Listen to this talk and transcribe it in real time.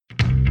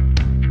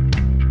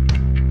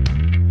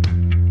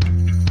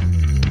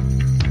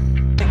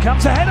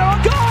comes a header on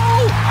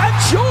goal, and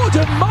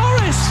Jordan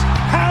Morris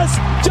has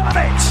done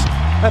it.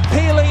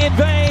 Appealing in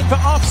vain for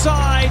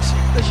offside,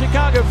 the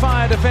Chicago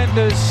Fire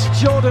defenders.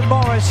 Jordan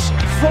Morris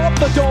from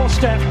the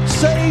doorstep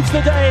saves the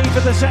day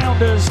for the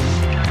Sounders.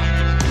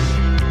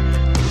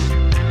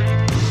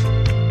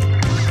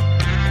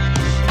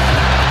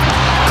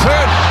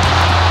 Cleared.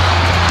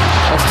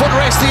 A foot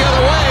race the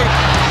other way.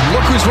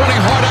 Look who's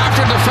running hard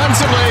after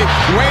defensively.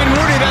 Wayne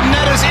Rooney, the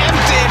net is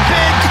empty.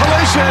 Big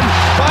collision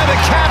by the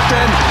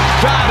captain.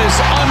 That is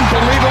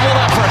unbelievable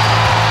effort.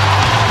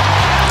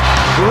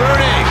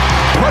 Rooney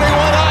putting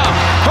one up.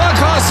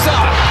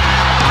 Acosta.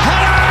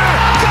 Header!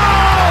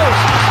 Goal!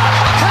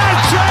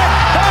 Hat-trick!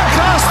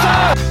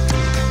 Acosta!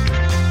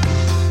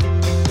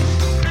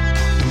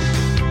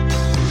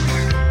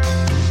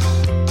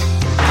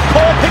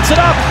 Paul picks it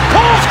up.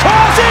 Paul's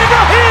cross,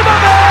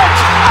 Ibrahimovic!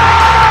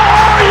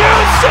 Oh, are you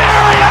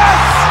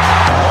serious?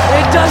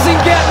 It doesn't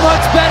get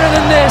much better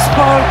than this,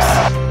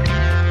 folks.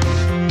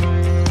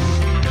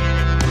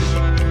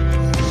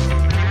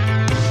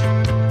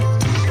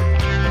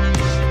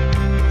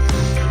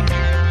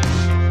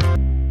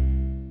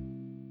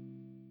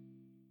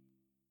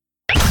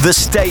 The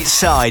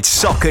Stateside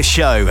Soccer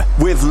Show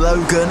with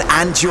Logan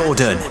and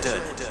Jordan.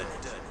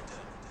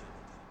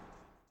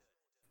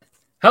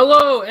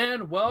 Hello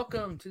and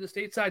welcome to the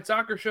Stateside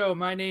Soccer Show.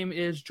 My name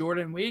is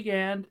Jordan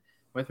Wiegand.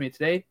 With me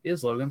today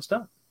is Logan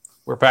Stubb.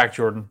 We're back,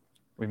 Jordan.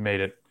 We made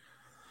it.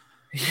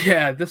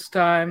 Yeah, this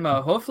time,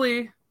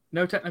 hopefully,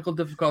 no technical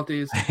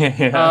difficulties.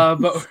 Yeah.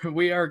 But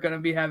we are going to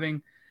be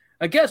having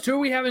a guest. Who are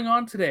we having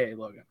on today,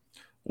 Logan?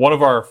 One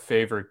of our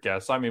favorite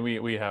guests. I mean,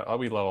 we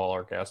love all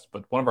our guests,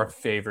 but one of our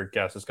favorite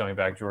guests is coming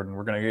back, Jordan.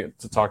 We're going to get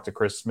to talk to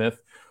Chris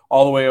Smith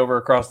all the way over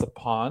across the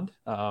pond.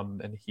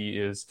 And he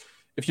is,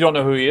 if you don't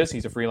know who he is,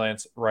 he's a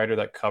freelance writer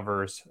that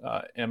covers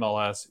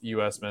MLS,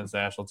 U.S. men's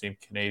national team,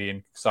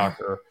 Canadian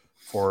soccer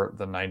for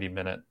the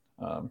 90-minute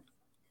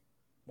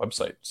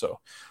website.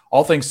 So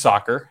all things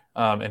soccer.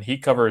 And he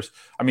covers,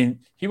 I mean,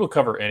 he will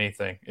cover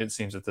anything, it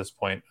seems, at this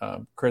point.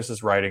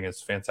 Chris's writing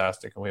is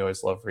fantastic, and we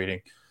always love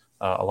reading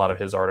a lot of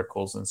his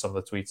articles and some of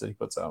the tweets that he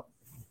puts out.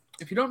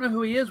 If you don't know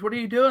who he is, what are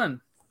you doing?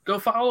 Go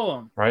follow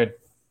him. Right.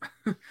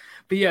 But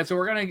yeah, so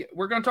we're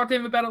gonna talk to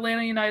him about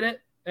Atlanta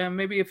United and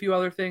maybe a few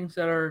other things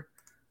that are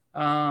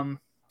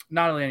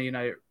not Atlanta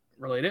United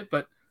related,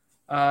 but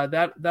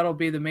that'll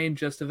be the main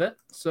gist of it.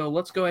 So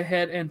let's go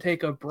ahead and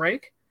take a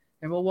break,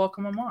 and we'll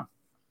welcome him on.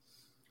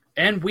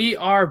 And we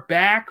are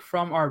back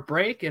from our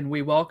break, and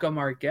we welcome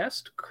our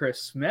guest,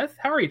 Chris Smith.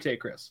 How are you today,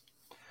 Chris?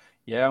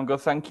 Yeah, I'm good,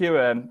 thank you.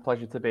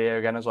 Pleasure to be here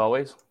again, as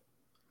always.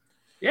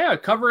 Yeah,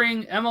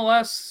 covering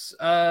MLS.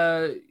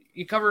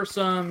 You cover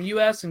some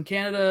U.S. and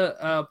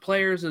Canada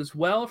players as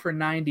well for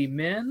 90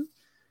 Min.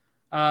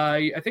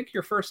 I think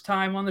your first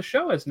time on the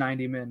show as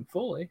 90 Min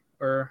fully,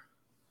 or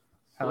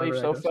I believe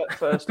so.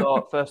 First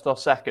or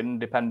second,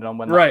 depending on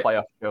when that right.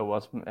 playoff show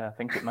was. I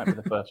think it might be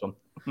the first one.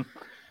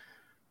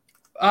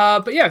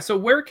 But yeah, so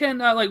where can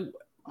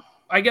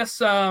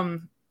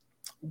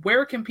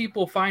where can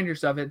people find your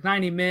stuff? At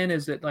 90 Min,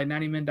 is it like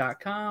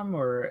 90min.com,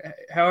 or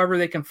however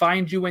they can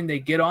find you when they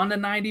get on to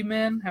 90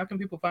 Min? How can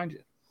people find you?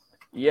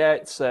 Yeah,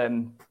 it's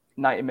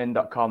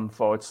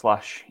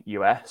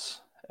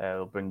 90min.com/US.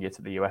 It'll bring you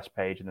to the US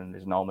page, and then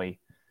there's normally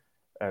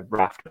a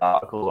raft of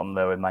articles on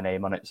there with my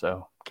name on it.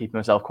 So keeping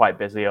myself quite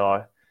busy,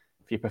 or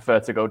if you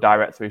prefer to go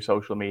direct through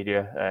social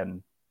media,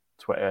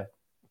 Twitter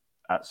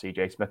at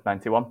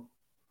CJSmith91.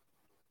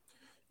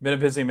 Been a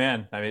busy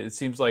man. I mean, it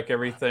seems like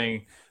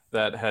everything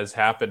that has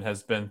happened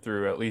has been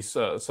through at least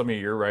some of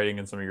your writing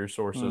and some of your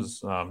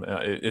sources.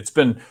 It's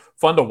been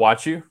fun to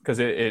watch you, because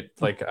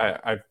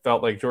I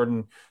felt like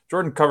Jordan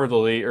covered the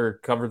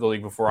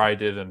league before I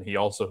did, and he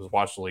also has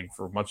watched the league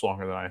for much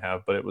longer than I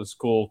have. But it was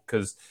cool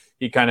because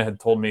he kind of had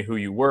told me who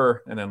you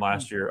were, and then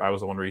last year I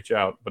was the one to reach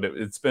out. But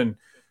it's been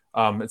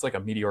it's like a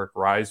meteoric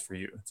rise for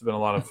you. It's been a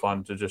lot of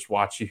fun to just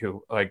watch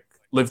you like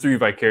live through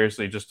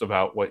vicariously just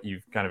about what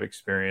you've kind of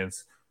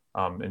experienced.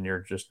 And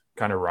you're just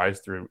kind of rise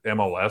through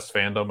MLS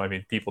fandom. I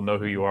mean, people know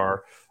who you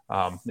are.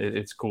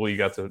 It's cool. You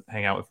got to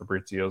hang out with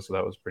Fabrizio, so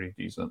that was pretty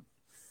decent.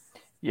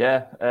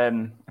 Yeah,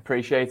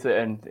 appreciate it.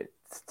 And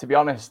to be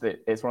honest,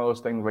 it's one of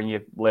those things when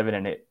you're living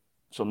in it,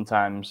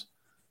 sometimes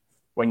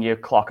when you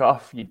clock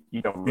off,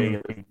 you don't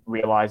really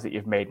realize that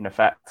you've made an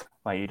effect.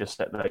 Like, you just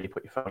sit there, you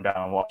put your phone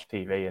down and watch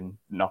TV, and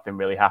nothing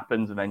really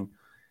happens. And then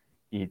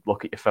you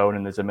look at your phone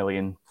and there's a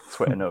million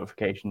Twitter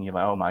notifications. You're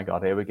like, oh my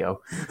God, here we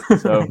go.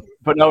 So,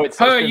 but no, it's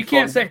oh, you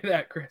can't say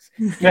that, Chris.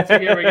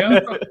 Here we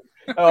go.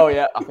 Oh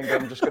yeah, I think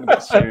I'm just going to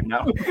get sued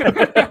now.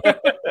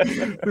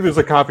 There's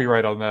a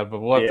copyright on that,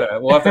 but we'll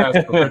have to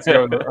ask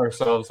Fabrizio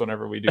ourselves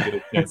whenever we do get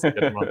a chance to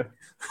get him on.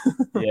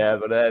 Yeah,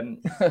 but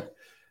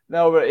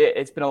no, but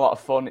it's been a lot of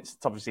fun. It's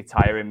obviously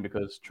tiring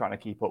because trying to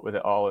keep up with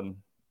it all and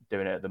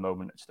doing it at the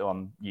moment, it's still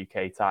on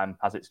UK time,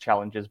 has its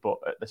challenges, but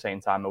at the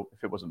same time,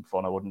 if it wasn't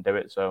fun, I wouldn't do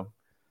it. So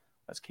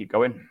let's keep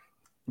going.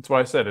 That's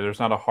why I said it. There's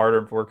not a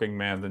harder working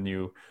man than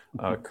you,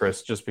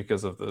 Chris, just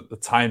because of the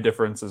time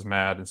difference is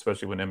mad,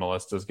 especially when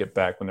MLS does get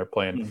back when they're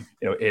playing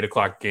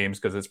 8:00 games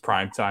because it's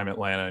prime time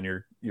Atlanta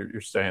and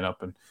you're staying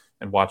up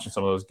and watching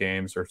some of those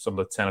games or some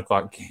of the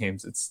 10:00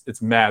 games.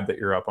 It's mad that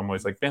you're up. I'm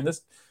always like, man,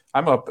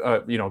 I'm up,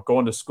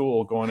 going to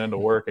school, going into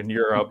work, and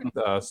you're up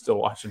still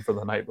watching for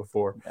the night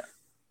before.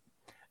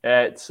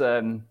 Yeah, it's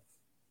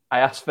I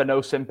ask for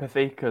no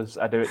sympathy because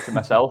I do it to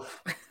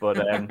myself, but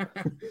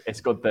it's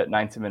good that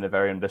 90 Min are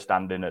very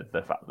understanding of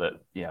the fact that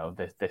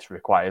this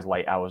requires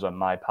late hours on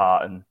my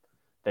part, and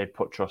they've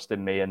put trust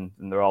in me, and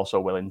they're also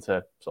willing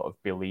to sort of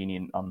be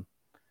lenient on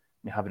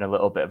me having a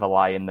little bit of a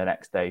lie in the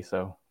next day,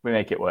 so we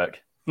make it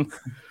work.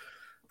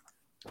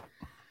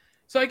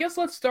 So I guess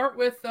let's start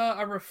with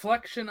a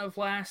reflection of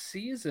last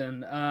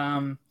season.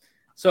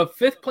 So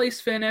 5th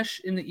place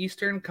finish in the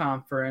Eastern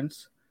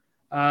Conference.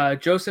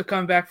 Joseph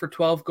coming back for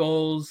 12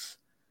 goals.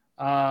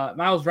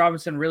 Miles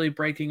Robinson really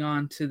breaking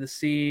onto the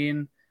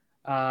scene.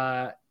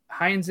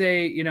 Heinze,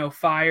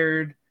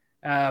 fired.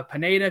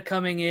 Pineda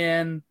coming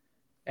in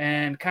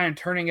and kind of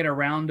turning it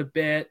around a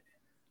bit.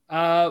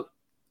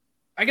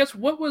 I guess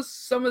what was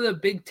some of the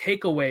big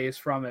takeaways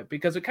from it?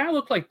 Because it kind of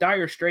looked like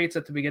dire straits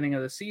at the beginning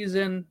of the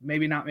season,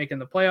 maybe not making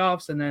the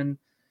playoffs. And then,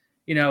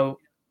 the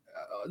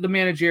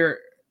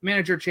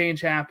manager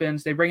change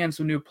happens. They bring in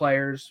some new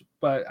players,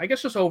 but I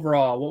guess just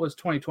overall, what was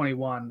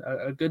 2021?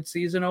 A good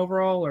season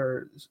overall,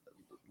 or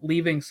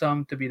leaving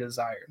some to be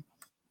desired?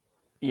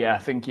 Yeah, I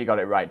think you got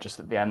it right just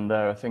at the end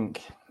there. I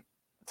think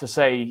to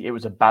say it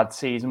was a bad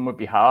season would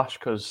be harsh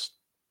because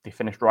they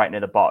finished right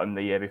near the bottom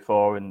the year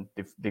before and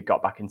they've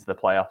got back into the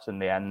playoffs in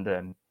the end.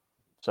 And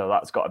so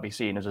that's got to be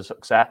seen as a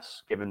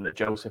success, given that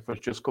Joseph was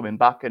just coming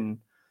back and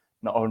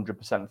not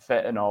 100%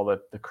 fit and all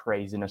the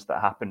craziness that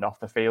happened off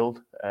the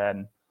field.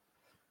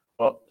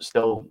 But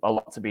still a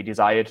lot to be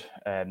desired.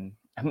 I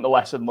think the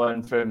lesson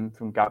learned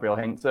from Gabriel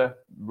Hincter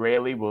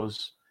really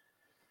was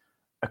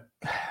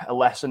a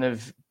lesson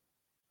of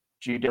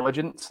due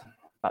diligence.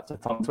 That's a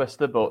tongue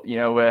twister, but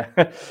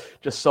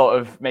just sort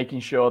of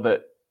making sure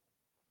that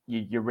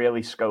you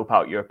really scope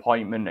out your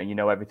appointment and you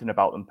know everything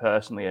about them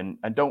personally, and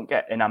don't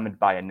get enamored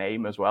by a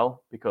name as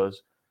well,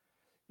 because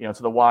to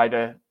the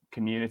wider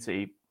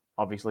community,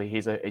 obviously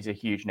he's a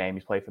huge name.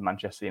 He's played for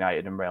Manchester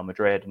United and Real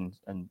Madrid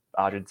and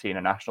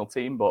Argentina national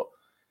team, but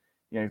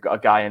you've got a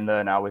guy in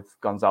there now with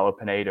Gonzalo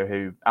Pineda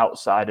who,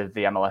 outside of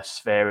the MLS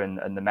sphere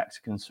and the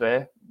Mexican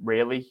sphere,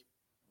 really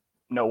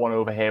no one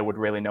over here would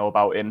really know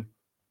about him.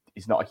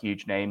 He's not a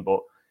huge name, but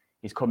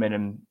he's come in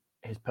and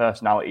his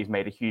personality has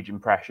made a huge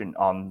impression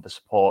on the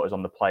supporters,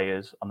 on the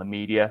players, on the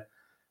media.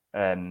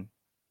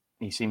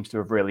 He seems to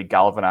have really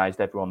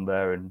galvanized everyone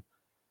there. And,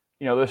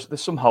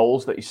 there's some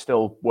holes that he's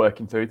still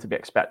working through to be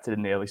expected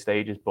in the early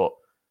stages. But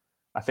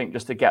I think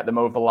just to get them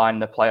over the line in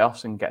the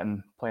playoffs and get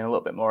them playing a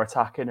little bit more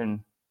attacking,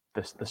 and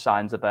the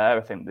signs are there.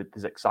 I think that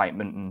there's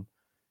excitement and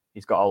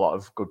he's got a lot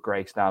of good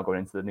grace now going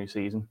into the new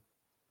season.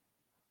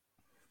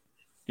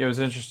 Yeah, it was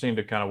interesting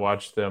to kind of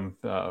watch them.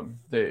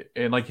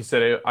 And like you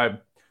said, I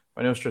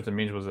know Strictly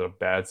Means was a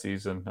bad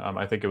season.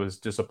 I think it was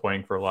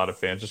disappointing for a lot of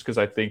fans, just because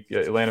I think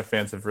Atlanta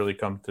fans have really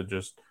come to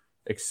just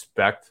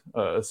expect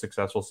a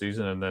successful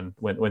season. And then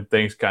when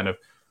things kind of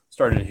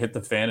started to hit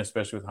the fan,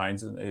 especially with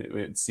Heinz,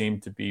 it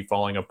seemed to be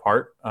falling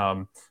apart.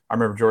 I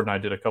remember Jordan and I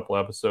did a couple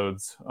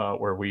episodes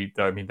where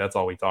that's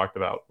all we talked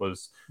about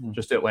was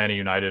just Atlanta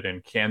United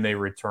and can they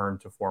return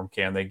to form?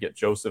 Can they get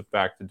Joseph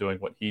back to doing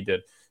what he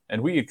did?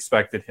 And we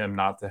expected him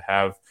not to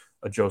have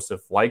a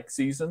Joseph-like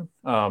season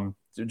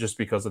just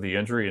because of the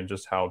injury and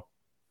just how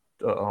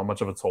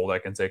much of a toll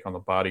that can take on the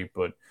body.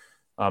 But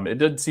it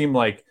did seem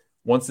like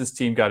once this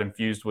team got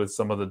infused with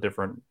some of the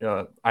different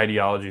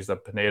ideologies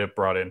that Pineda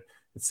brought in,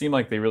 it seemed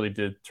like they really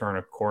did turn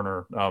a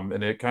corner.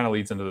 And it kind of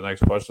leads into the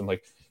next question.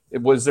 Like,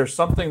 was there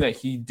something that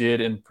he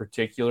did in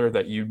particular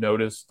that you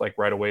noticed like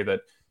right away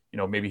that,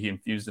 maybe he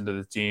infused into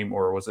the team,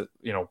 or was it,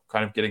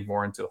 kind of getting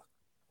more into,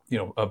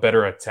 a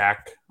better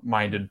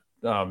attack-minded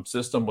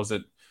system? Was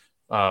it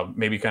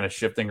maybe kind of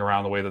shifting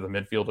around the way that the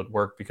midfield would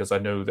work? Because I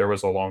know there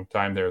was a long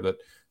time there that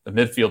the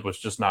midfield was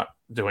just not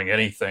doing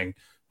anything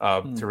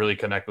to really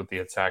connect with the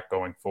attack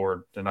going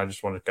forward. And I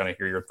just wanted to kind of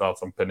hear your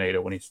thoughts on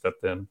Pineda when he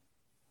stepped in.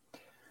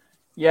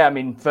 Yeah, I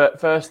mean,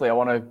 firstly, I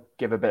want to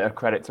give a bit of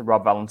credit to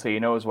Rob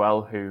Valentino as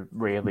well, who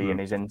really in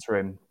his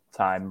interim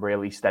time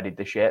really steadied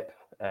the ship.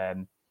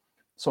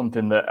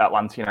 Something that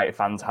Atlanta United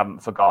fans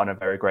haven't forgotten, are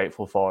very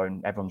grateful for,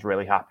 and everyone's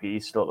really happy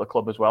he's still at the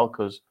club as well,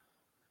 because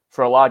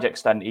for a large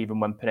extent, even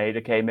when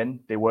Pineda came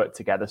in, they worked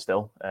together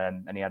still,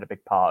 and he had a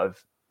big part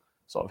of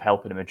sort of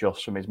helping him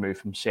adjust from his move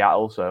from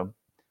Seattle. So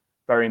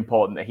very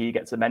important that he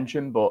gets a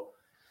mention. But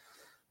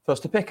for us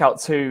to pick out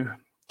two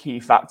key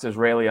factors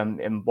really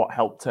in what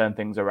helped turn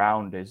things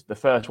around, is the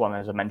first one,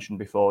 as I mentioned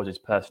before, is his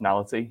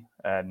personality.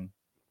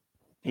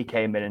 He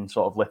came in and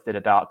sort of lifted a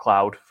dark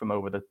cloud from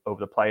over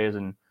the players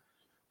and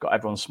got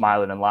everyone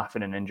smiling and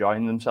laughing and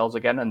enjoying themselves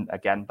again. And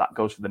again, that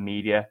goes for the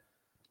media.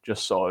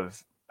 Just sort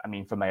of, I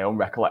mean, from my own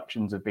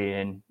recollections of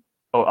being,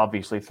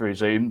 obviously through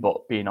Zoom,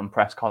 but being on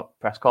press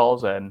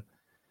calls,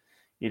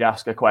 you'd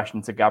ask a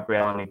question to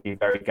Gabriel and he'd be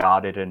very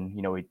guarded, and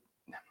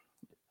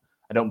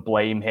I don't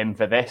blame him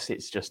for this.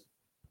 It's just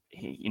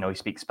he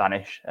speaks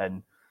Spanish,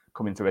 and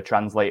coming through a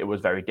translator was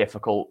very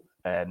difficult.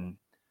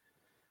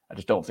 I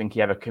just don't think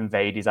he ever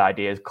conveyed his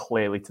ideas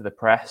clearly to the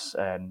press,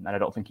 and I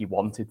don't think he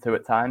wanted to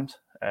at times.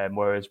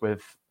 Whereas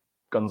with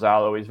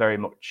Gonzalo, he's very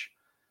much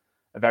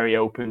a very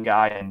open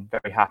guy and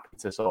very happy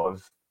to sort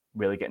of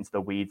really get into the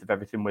weeds of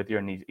everything with you,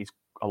 and he's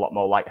a lot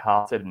more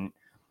lighthearted, and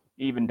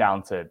even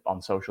down to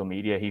on social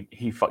media.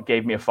 He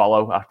gave me a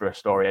follow after a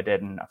story I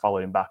did, and I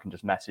followed him back and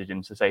just messaged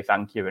him to say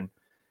thank you. And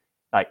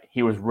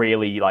he was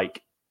really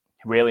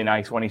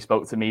nice when he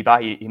spoke to me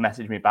back. He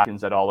messaged me back and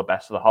said all the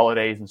best for the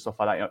holidays and stuff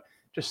like that.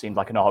 Just seemed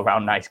like an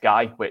all-around nice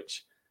guy,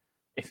 which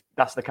if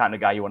that's the kind of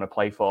guy you want to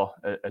play for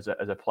as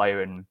a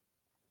player, and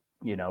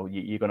you're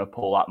going to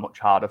pull that much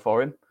harder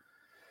for him.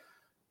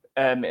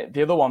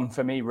 The other one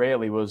for me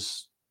really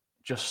was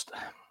just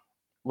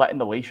letting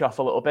the leash off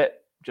a little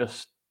bit.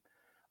 Just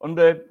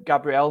under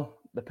Gabriel,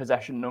 the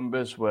possession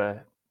numbers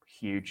were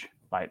huge.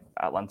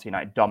 Atlanta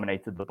United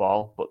dominated the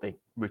ball, but they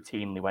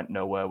routinely went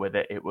nowhere with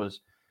it. It was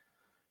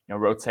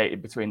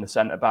rotated between the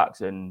centre backs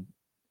and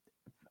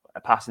a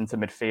pass into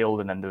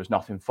midfield, and then there was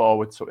nothing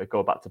forward, so it would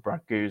go back to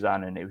Brad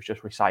Guzan, and it was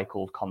just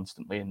recycled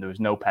constantly, and there was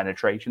no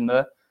penetration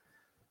there.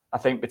 I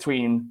think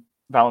between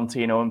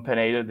Valentino and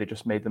Pineda, they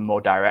just made them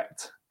more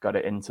direct, got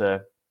it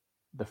into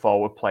the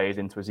forward players,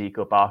 into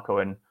Ezequiel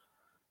Barco, and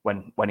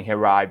when he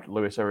arrived,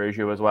 Luis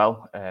Araujo as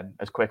well,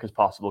 as quick as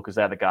possible, because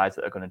they're the guys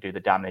that are going to do the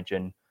damage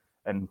and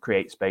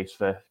create space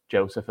for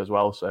Joseph as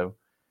well. So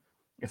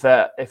if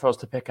I was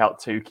to pick out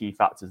two key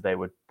factors, they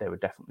would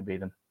definitely be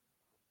them.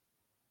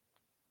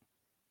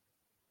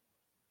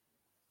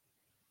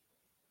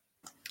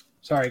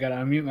 Sorry, I got to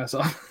unmute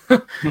myself.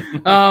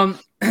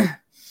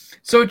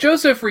 So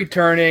Joseph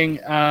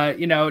returning,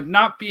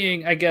 not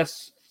being, I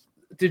guess,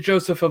 the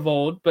Joseph of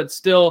old, but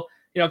still,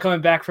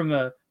 coming back from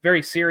a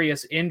very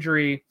serious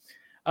injury.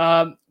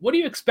 What do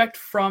you expect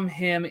from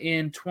him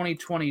in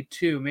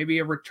 2022? Maybe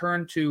a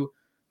return to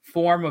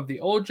form of the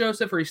old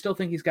Joseph, or you still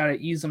think he's got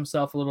to ease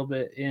himself a little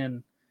bit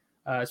in,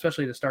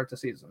 especially to start the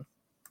season?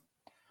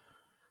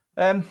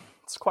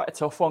 It's quite a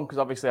tough one because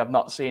obviously I've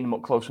not seen him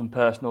up close and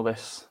personal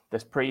this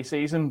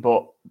pre-season,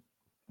 but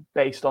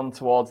based on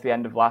towards the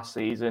end of last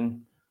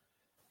season,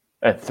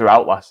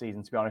 throughout last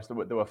season, to be honest,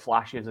 there were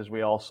flashes, as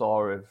we all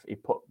saw, of he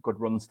put good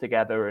runs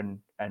together, and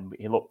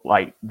he looked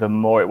like the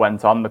more it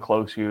went on, the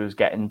closer he was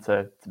getting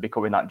to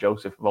becoming that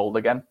Joseph of old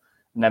again.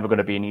 Never going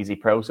to be an easy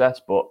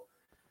process, but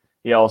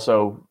he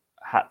also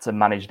had to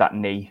manage that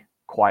knee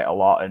quite a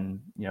lot, and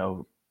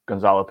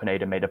Gonzalo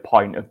Pineda made a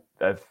point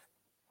of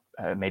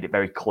made it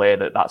very clear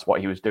that that's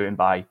what he was doing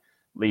by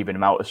leaving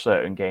him out of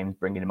certain games,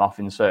 bringing him off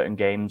in certain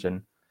games,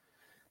 and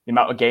the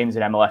amount of games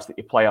in MLS that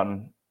you play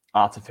on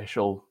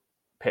artificial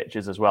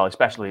pitches as well,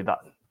 especially that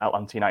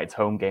Atlanta United's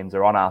home games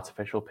are on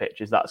artificial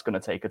pitches, that's going to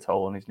take a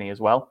toll on his knee as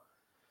well.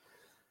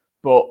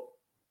 But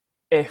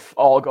if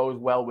all goes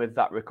well with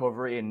that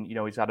recovery, and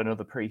he's had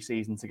another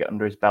pre-season to get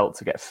under his belt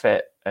to get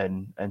fit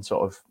and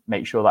sort of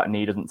make sure that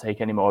knee doesn't take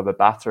any more of a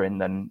battering,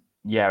 then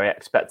I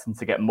expect him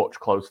to get much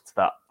closer to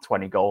that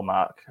 20-goal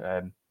mark.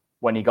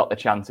 When he got the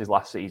chances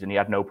last season, he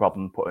had no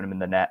problem putting them in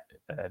the net,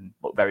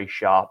 looked very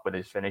sharp with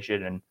his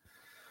finishing, and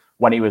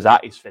when he was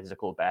at his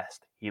physical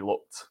best, he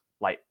looked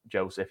like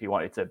Joseph. He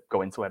wanted to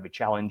go into every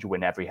challenge,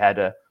 win every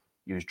header.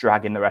 He was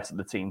dragging the rest of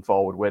the team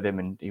forward with him,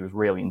 and he was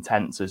really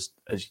intense as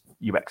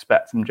you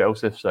expect from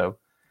Joseph. So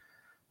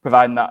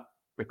providing that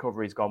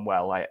recovery's gone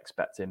well, I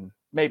expect him,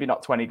 maybe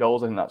not 20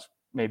 goals. I think that's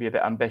maybe a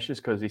bit ambitious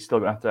because he's still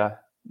going to have to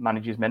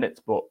manage his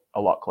minutes, but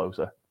a lot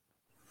closer.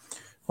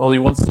 Well, he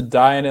wants to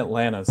die in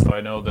Atlanta, so I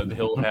know that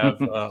he'll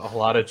have a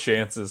lot of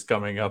chances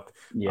coming up.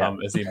 Yeah,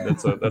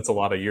 that's a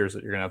lot of years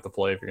that you're gonna have to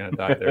play if you're gonna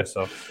die there.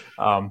 So,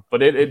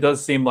 but it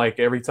does seem like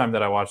every time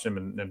that I watch him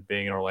and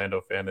being an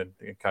Orlando fan and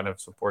kind of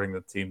supporting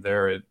the team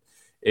there,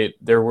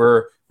 there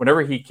were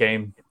whenever he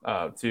came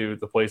to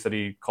the place that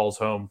he calls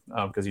home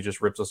because he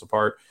just rips us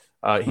apart.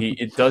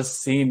 It does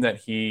seem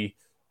that he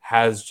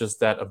has just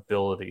that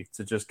ability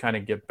to just kind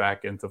of get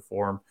back into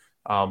form.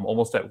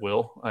 Almost at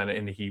will,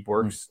 and he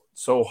works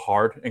so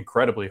hard,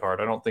 incredibly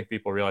hard. I don't think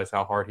people realize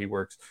how hard he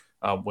works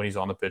when he's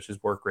on the pitch.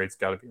 His work rate's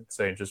got to be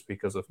insane just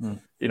because of,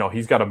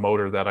 he's got a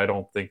motor that I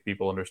don't think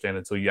people understand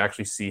until you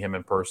actually see him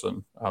in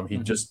person. He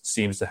just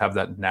seems to have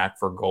that knack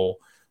for goal,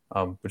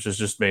 which has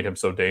just made him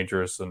so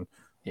dangerous and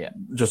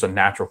just a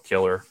natural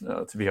killer,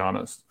 to be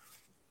honest.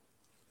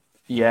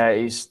 Yeah,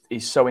 he's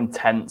so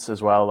intense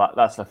as well.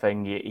 That's the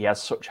thing. He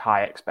has such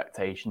high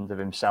expectations of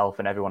himself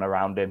and everyone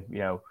around him.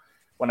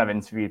 When I've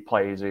interviewed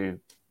players who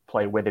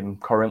play with him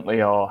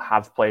currently or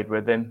have played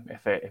with him,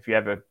 if you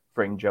ever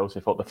bring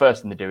Joseph up, the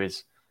first thing they do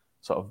is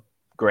sort of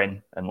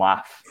grin and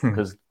laugh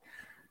because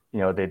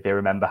they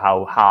remember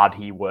how hard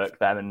he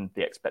worked them and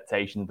the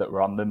expectations that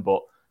were on them.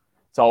 But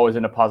it's always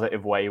in a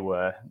positive way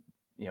where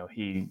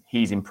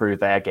he's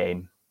improved their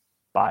game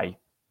by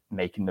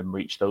making them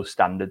reach those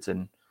standards,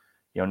 and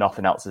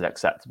nothing else is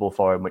acceptable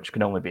for him, which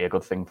can only be a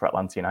good thing for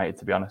Atlanta United,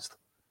 to be honest.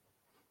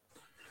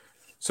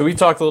 So we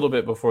talked a little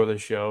bit before the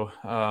show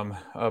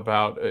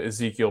about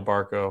Ezequiel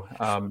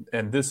Barco,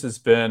 and this has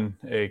been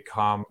a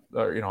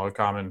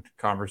common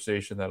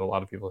conversation that a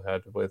lot of people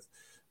had with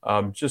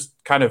just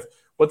kind of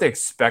what they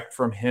expect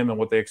from him and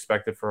what they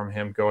expected from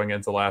him going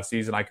into last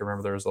season. I can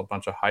remember there was a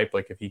bunch of hype,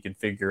 like if he can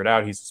figure it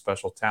out, he's a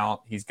special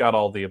talent. He's got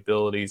all the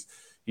abilities.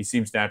 He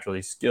seems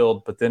naturally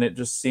skilled, but then it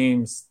just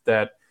seems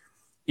that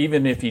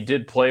even if he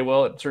did play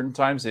well at certain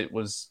times, it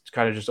was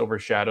kind of just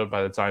overshadowed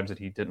by the times that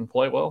he didn't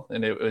play well,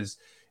 and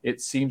it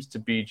seems to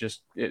be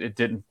just it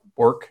didn't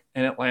work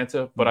in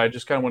Atlanta, but I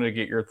just kind of wanted to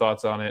get your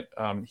thoughts on it.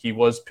 He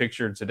was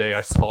pictured today,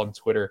 I saw on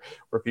Twitter,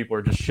 where people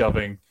are just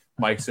shoving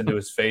mics into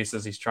his face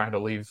as he's trying to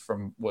leave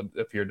from what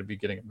appeared to be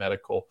getting a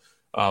medical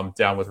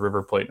down with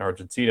River Plate in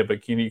Argentina.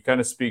 But can you kind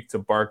of speak to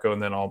Barco,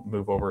 and then I'll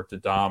move over to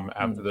Dom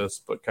after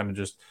this, but kind of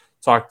just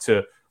talk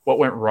to what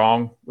went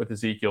wrong with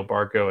Ezequiel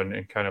Barco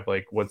and kind of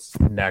like what's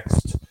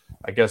next?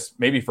 I guess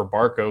maybe for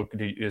Barco,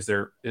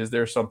 is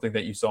there something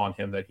that you saw in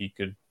him that he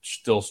could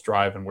still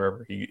strive in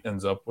wherever he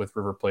ends up with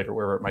River Plate or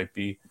wherever it might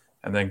be,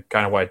 and then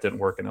kind of why it didn't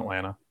work in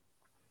Atlanta?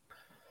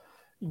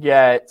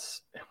 Yeah,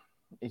 it's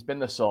been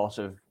the source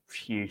of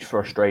huge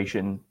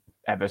frustration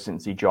ever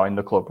since he joined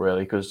the club,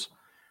 really, because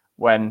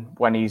when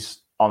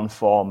he's on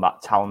form,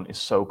 that talent is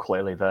so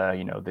clearly there.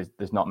 You know,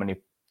 there's not many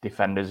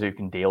defenders who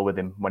can deal with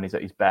him when he's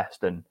at his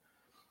best, and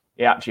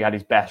he actually had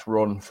his best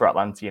run for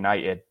Atlanta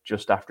United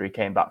just after he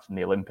came back from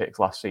the Olympics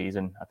last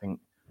season. I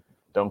think,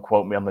 don't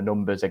quote me on the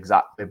numbers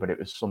exactly, but it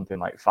was something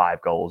like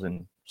 5 goals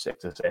and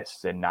 6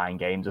 assists in 9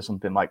 games or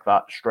something like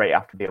that straight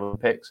after the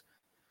Olympics.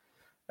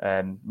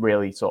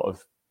 Really sort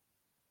of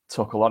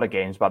took a lot of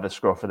games by the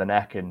scruff of the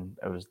neck, and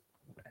it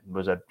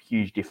was a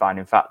huge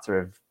defining factor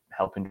of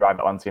helping drive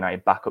Atlanta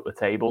United back up the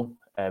table.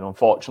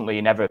 Unfortunately,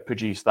 he never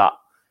produced that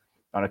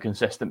on a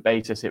consistent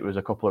basis. It was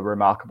a couple of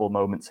remarkable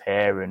moments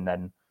here and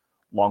then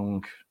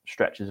long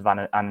stretches of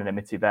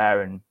anonymity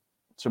there and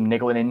some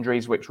niggling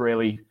injuries, which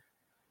really,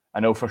 I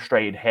know,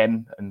 frustrated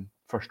him and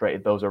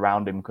frustrated those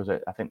around him, because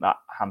I think that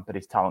hampered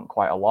his talent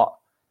quite a lot.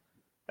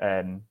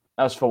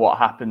 As for what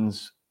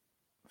happens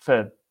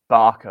for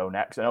Barco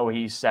next, I know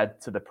he's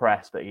said to the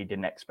press that he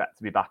didn't expect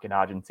to be back in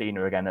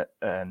Argentina again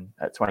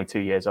at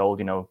 22 years old.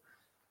 You know,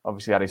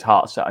 obviously had his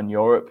heart set on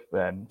Europe.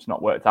 It's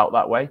not worked out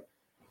that way.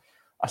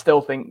 I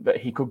still think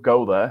that he could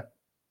go there.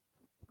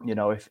 You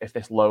know, if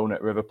this loan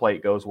at River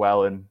Plate goes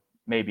well and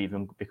maybe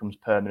even becomes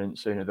permanent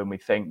sooner than we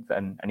think,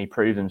 and he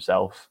proves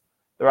himself,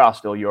 there are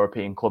still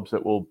European clubs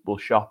that will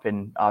shop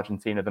in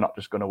Argentina. They're not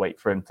just going to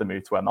wait for him to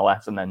move to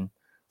MLS and then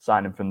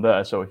sign him from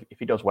there. So if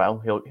he does well,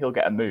 he'll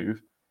get a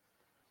move.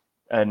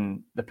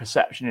 And the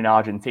perception in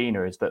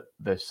Argentina is that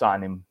they're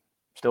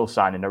still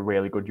signing a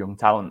really good young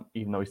talent,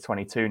 even though he's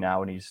 22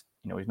 now and he's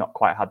not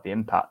quite had the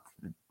impact.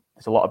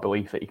 There's a lot of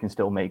belief that he can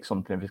still make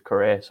something of his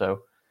career.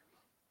 So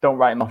don't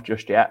write him off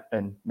just yet.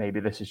 And maybe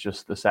this is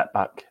just the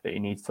setback that he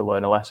needs to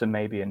learn a lesson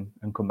maybe and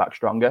come back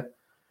stronger.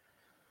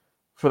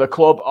 For the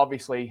club,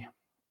 obviously,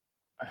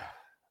 I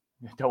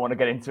don't want to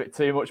get into it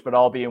too much, but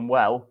all being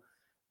well,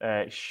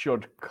 it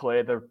should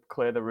clear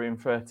the room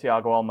for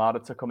Thiago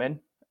Almada to come in.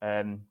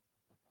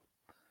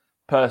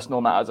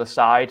 Personal matters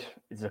aside,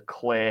 there's a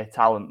clear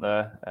talent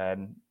there.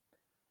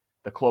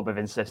 The club have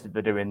insisted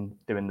they're doing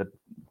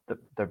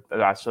they're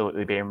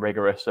absolutely being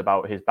rigorous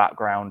about his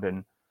background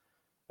and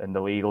the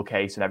legal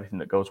case and everything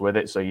that goes with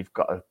it. So you've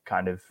got to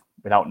kind of,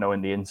 without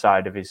knowing the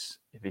inside of his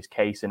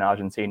case in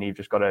Argentina, you've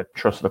just got to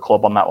trust the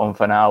club on that one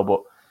for now.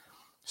 But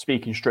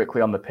speaking strictly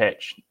on the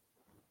pitch,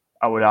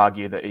 I would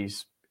argue that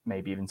he's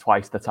maybe even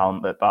twice the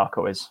talent that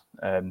Barco is.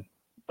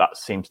 That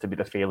seems to be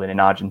the feeling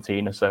in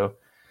Argentina. So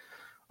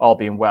all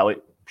being well,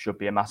 it should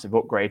be a massive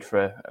upgrade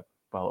for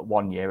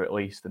 1 year at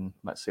least, and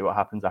let's see what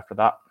happens after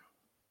that.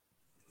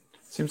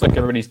 Seems like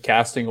everybody's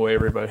casting away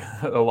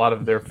a lot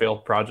of their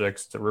failed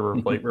projects to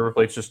River Plate. River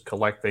Plate's just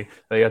collecting.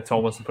 They had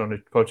Thomas and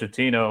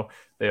Pochettino.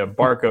 They have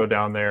Barco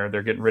down there.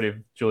 They're getting rid of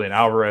Julian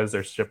Alvarez.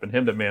 They're shipping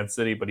him to Man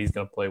City, but he's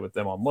going to play with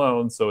them on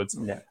loan. So it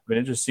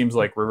just seems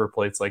like River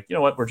Plate's like, you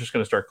know what, we're just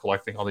going to start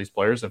collecting all these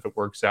players. If it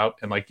works out,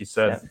 and like you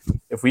said,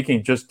 if we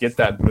can just get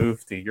that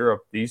move to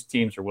Europe, these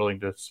teams are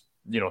willing to,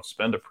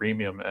 spend a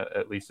premium.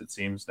 At least it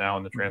seems now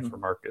in the transfer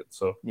market.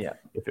 So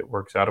if it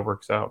works out, it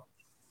works out.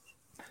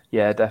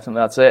 Yeah, definitely.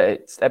 That's it.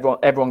 It's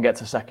everyone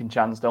gets a second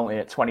chance, don't they?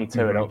 At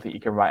 22, I don't think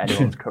you can write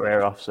anyone's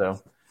career off.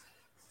 So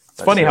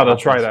it's funny how they'll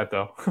try that,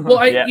 though. Well,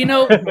 I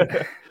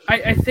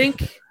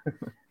think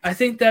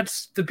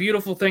that's the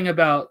beautiful thing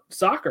about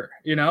soccer.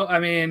 I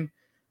mean,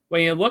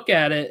 when you look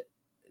at it,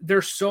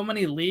 there's so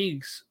many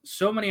leagues,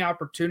 so many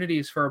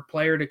opportunities for a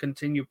player to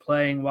continue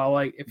playing. While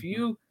if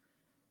you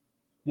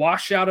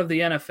wash out of the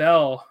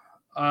NFL,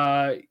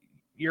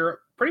 you're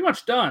pretty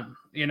much done.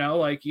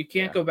 You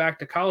can't go back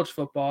to college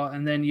football,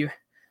 and then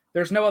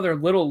there's no other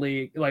little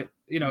league,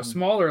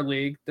 smaller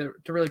league to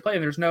really play.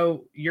 And there's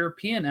no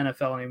European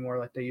NFL anymore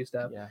like they used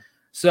to have. Yeah.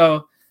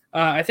 So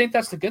I think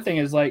that's the good thing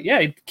is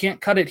you can't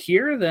cut it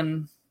here,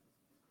 then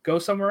go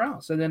somewhere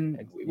else. And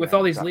then with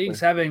all these leagues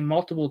having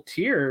multiple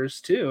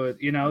tiers too,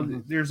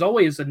 there's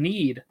always a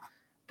need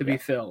to be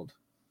filled.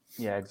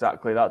 Yeah,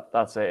 exactly.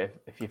 That's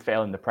it. If you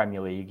fail in the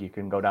Premier League, you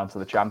can go down to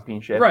the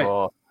Championship Right.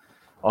 or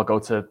go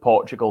to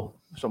Portugal,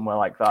 somewhere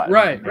like that. And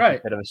Right, make right.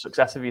 a bit of a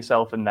success of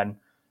yourself, and then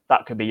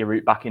that could be your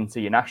route back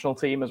into your national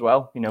team as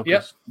well. You know,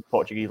 because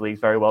Portuguese league's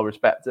very well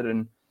respected,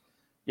 and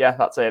yeah,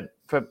 that's it.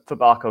 For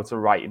Barco to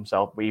write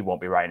himself, we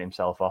won't be writing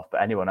himself off,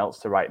 but anyone else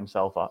to write him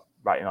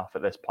off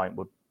at this point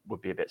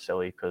would be a bit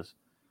silly, because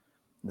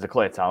there's a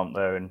clear talent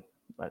there, and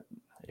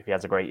if he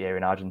has a great year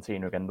in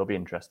Argentina again, there'll be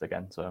interest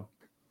again. So.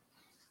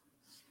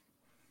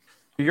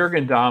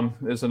 Jurgen Damm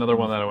is another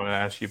one that I want to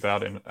ask you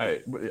about, and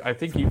I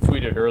think you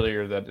tweeted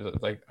earlier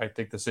that I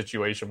think the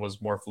situation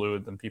was more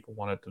fluid than people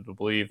wanted to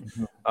believe.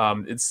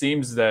 Mm-hmm. It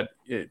seems that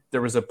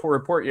there was a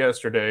report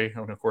yesterday,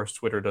 and of course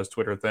Twitter does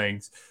Twitter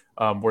things,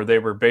 where they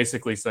were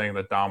basically saying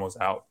that Damm was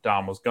out,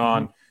 Damm was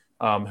gone.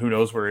 Mm-hmm. Who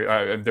knows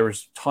where? There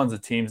was tons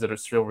of teams that are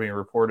still being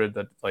reported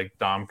that like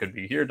Damm could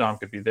be here, Damm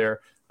could be there.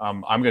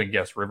 I'm going to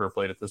guess River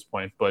Plate at this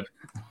point, but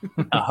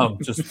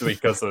just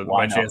because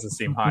my chances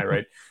seem high,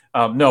 right?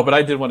 No, but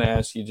I did want to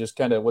ask you just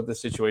kind of what the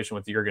situation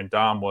with Jurgen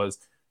Damm was.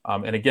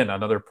 And again,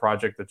 another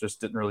project that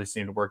just didn't really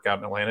seem to work out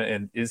in Atlanta.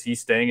 And is he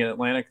staying in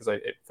Atlanta? Because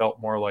it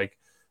felt more like,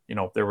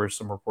 there were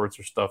some reports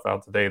or stuff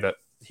out today that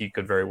he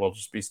could very well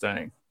just be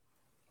staying.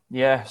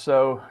 Yeah,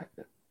 so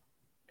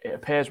it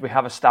appears we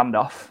have a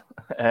standoff.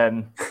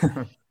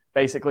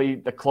 Basically,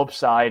 the club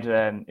side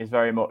is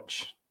very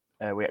much,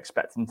 we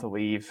expect him to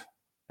leave.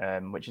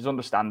 Which is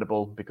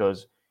understandable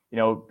because,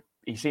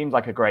 he seems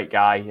like a great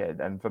guy.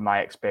 And from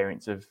my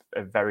experience of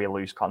very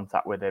loose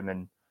contact with him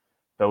and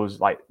those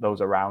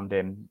around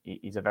him,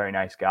 he's a very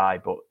nice guy,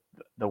 but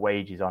the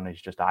wage he's on is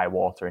just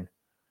eye-watering,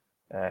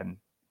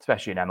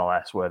 especially in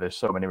MLS where there's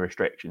so many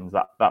restrictions.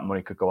 That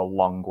money could go a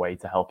long way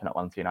to helping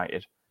Atlanta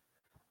United.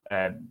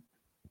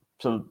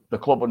 So the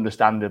club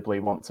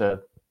understandably want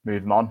to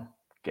move him on,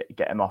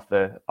 get him off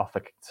the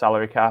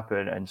salary cap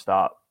and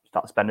start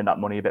spending that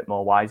money a bit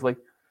more wisely.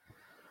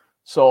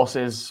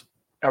 Sources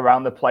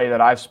around the player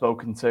that I've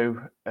spoken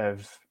to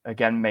have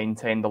again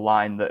maintained the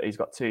line that he's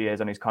got 2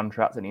 years on his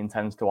contract and he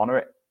intends to honour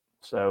it.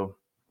 So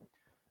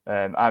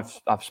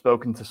I've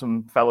spoken to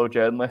some fellow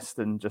journalists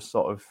and just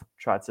sort of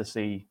tried to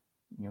see,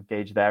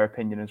 gauge their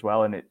opinion as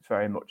well. And it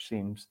very much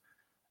seems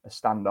a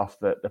standoff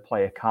that the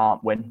player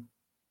can't win,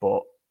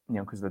 but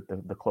because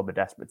the club are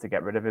desperate to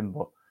get rid of him.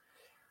 But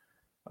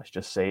let's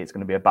just say it's going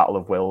to be a battle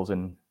of wills.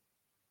 And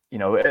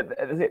at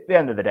the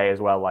end of the day as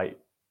well, like,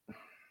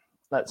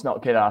 let's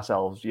not kid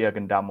ourselves.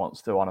 Jurgen Damm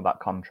wants to honour that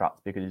contract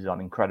because he's on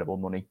incredible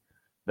money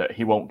that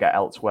he won't get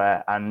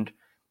elsewhere. And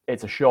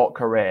it's a short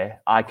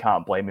career. I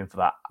can't blame him for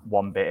that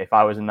one bit. If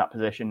I was in that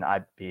position,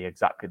 I'd be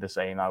exactly the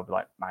same. I would be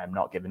like, I am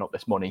not giving up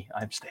this money.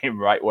 I'm staying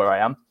right where I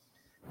am.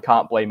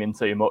 Can't blame him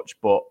too much,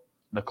 but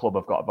the club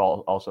have got to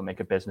also make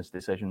a business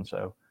decision.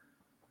 So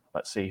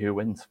let's see who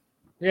wins.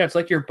 Yeah, it's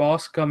like your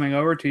boss coming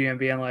over to you and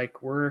being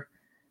like,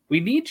 we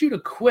need you to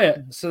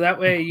quit so that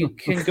way you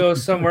can go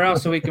somewhere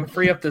else so we can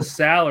free up the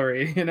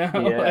salary,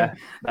 Yeah,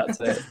 that's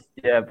it.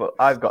 Yeah, but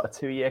I've got a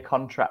 2-year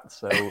contract,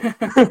 so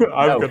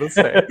I'm going to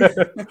say.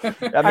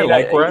 I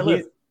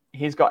mean,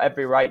 he's got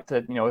every right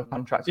to,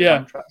 contract to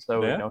contract.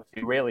 So, if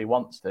he really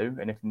wants to,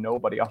 and if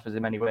nobody offers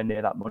him anywhere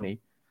near that money,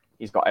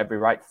 he's got every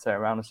right to turn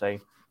around and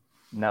say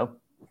no.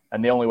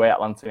 And the only way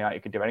Atlanta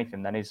United could do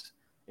anything then is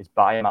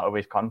buy him out of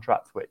his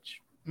contract, which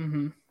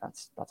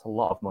that's a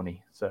lot of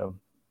money. So.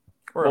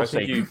 We'll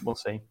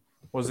see.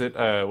 Was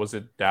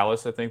it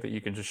Dallas? I think that you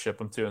can just ship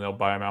them to, and they'll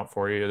buy them out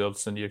for you. They'll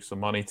send you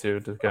some money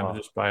to kind of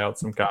just buy out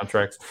some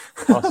contracts,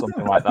 or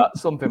something like that.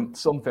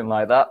 Something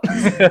like that.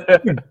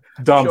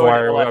 Dumb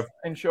wire.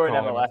 I'm sure in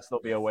MLS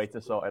there'll be a way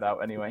to sort it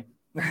out anyway.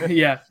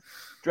 Yeah.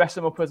 Dress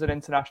him up as an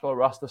international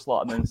roster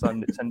slot and then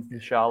send him to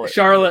Charlotte.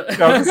 Charlotte's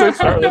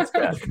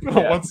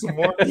want some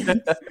more.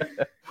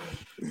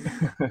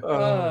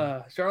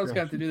 Charlotte's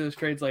got to do those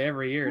trades like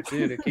every year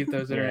too to keep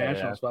those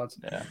international spots.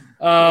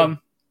 Yeah.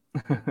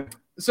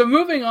 So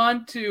moving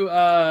on to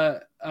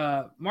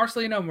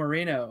Marcelino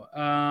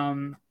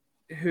Moreno,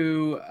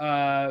 who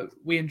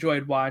we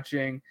enjoyed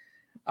watching.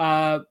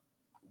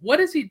 What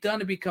has he done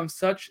to become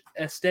such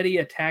a steady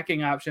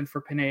attacking option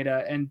for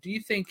Pineda? And do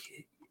you think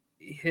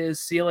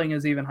his ceiling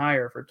is even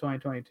higher for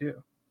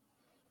 2022?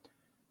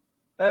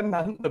 I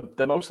think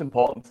the most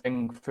important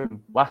thing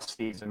from last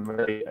season,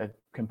 really,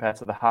 compared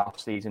to the half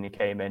season he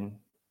came in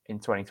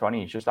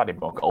 2020, he's just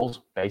added more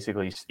goals.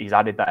 Basically, he's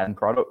added that end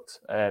product.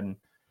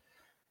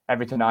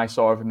 Everything I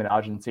saw of him in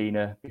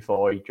Argentina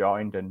before he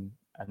joined, and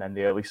then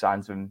the early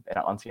signs of him in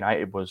Atlanta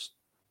United was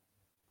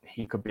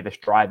he could be this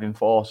driving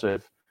force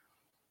of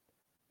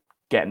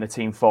getting the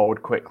team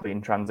forward quickly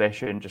in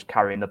transition, just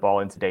carrying the ball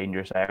into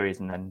dangerous areas,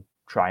 and then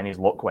trying his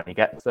luck when he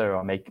gets there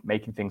or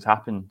making things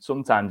happen.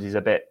 Sometimes he's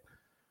a bit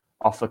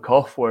off the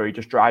cuff where he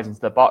just drives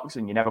into the box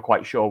and you're never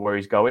quite sure where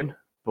he's going.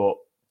 But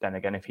then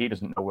again, if he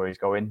doesn't know where he's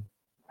going,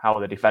 how are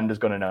the defenders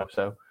going to know?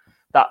 So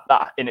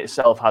that in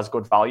itself has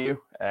good value.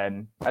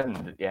 And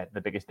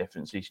the biggest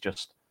difference is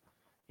just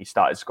he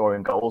started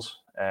scoring goals.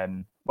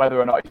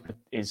 Whether or not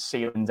his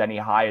ceiling's any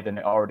higher than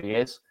it already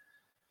is,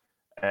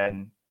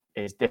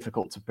 is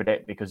difficult to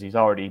predict because he's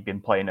already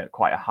been playing at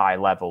quite a high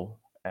level.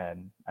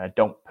 And I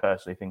don't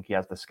personally think he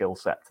has the skill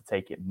set to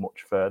take it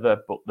much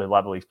further, but the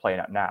level he's playing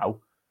at now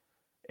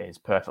is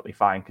perfectly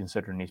fine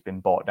considering he's been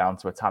bought down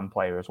to a TAM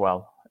player as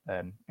well.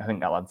 I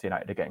think Atlanta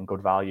United are getting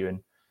good value,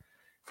 and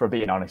for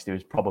being honest, he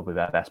was probably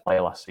their best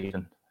player last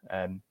season.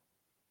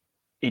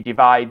 He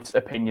divides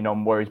opinion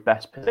on where his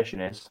best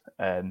position is.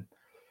 A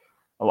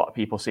lot of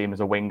people see him as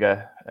a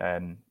winger.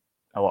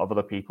 A lot of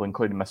other people,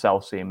 including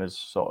myself, see him as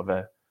sort of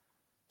a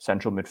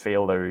central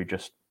midfielder who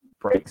just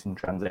breaks in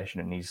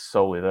transition, and he's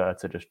solely there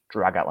to just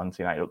drag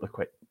Atlanta United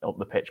up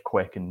the pitch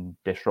quick and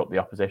disrupt the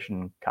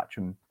opposition, catch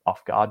them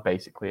off guard,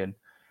 basically. And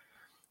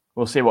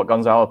we'll see what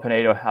Gonzalo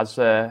Pineda has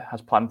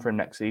planned for him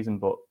next season.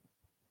 But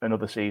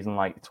another season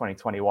like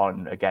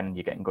 2021, again,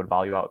 you're getting good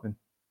value out of him.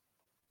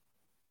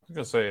 I was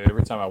going to say,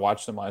 every time I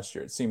watched him last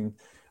year, it seemed,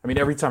 I mean,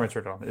 every time I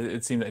turned on,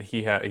 it seemed that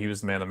he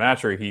was the man of the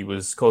match, or he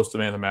was close to the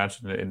man of the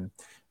match. And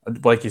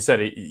like you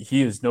said,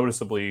 he is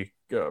noticeably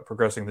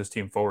progressing this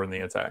team forward in the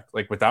attack.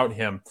 Like without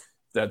him,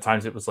 at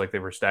times it was like they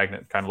were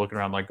stagnant, kind of looking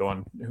around like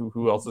going,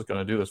 who else is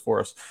going to do this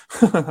for us?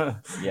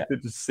 Yeah.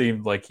 It just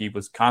seemed like he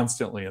was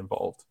constantly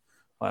involved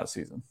last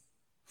season.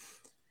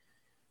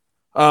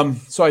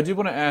 So I do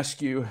want to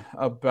ask you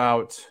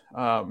about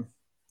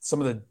some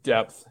of the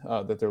depth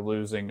that they're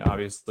losing,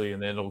 obviously,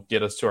 and then it'll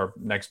get us to our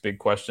next big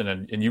question.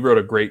 And you wrote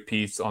a great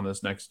piece on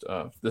this next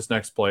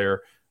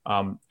player.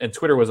 And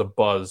Twitter was a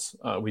buzz.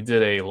 We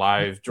did a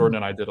live, Jordan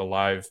and I did a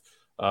live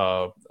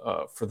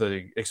for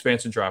the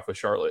expansion draft with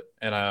Charlotte.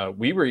 And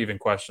we were even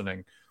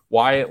questioning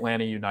why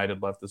Atlanta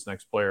United left this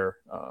next player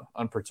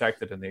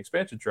unprotected in the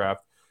expansion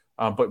draft.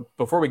 But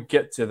before we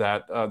get to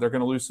that, they're going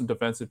to lose some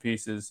defensive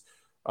pieces.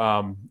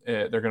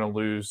 They're going to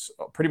lose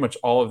pretty much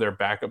all of their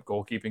backup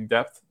goalkeeping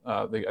depth.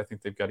 I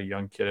think they've got a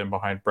young kid in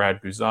behind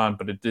Brad Guzan,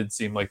 but it did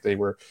seem like they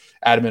were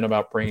adamant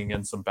about bringing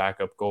in some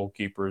backup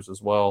goalkeepers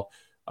as well.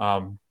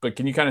 But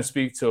can you kind of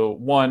speak to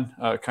one,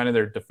 kind of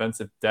their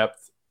defensive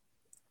depth,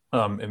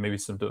 and maybe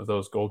some of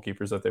those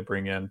goalkeepers that they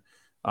bring in?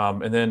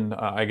 And then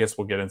I guess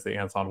we'll get into the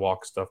Anton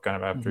Walk stuff kind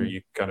of after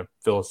you kind of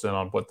fill us in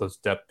on what those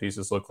depth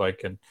pieces look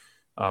like and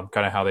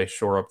kind of how they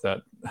shore up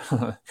that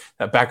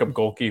that backup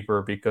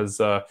goalkeeper, because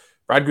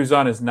Brad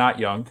Guzan is not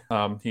young.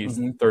 He's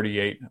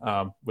 38,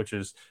 which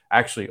is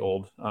actually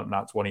old,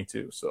 not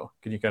 22. So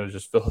can you kind of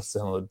just fill us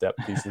in on the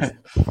depth pieces?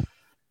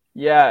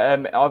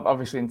 Yeah,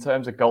 obviously in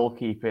terms of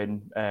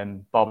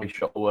goalkeeping, Bobby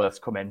Shuttleworth's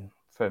coming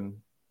from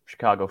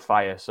Chicago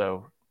Fire,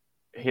 so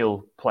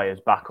he'll play as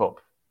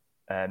backup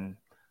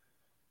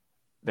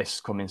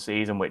this coming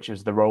season, which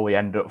is the role he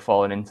ended up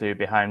falling into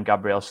behind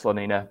Gabriel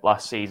Slonina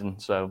last season.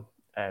 So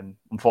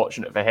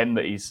unfortunate for him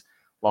that he's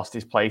lost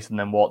his place and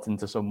then walked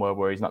into somewhere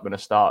where he's not going to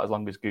start as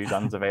long as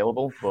Guzan's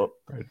available. But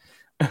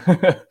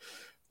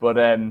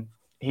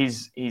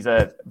he's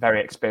a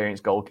very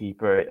experienced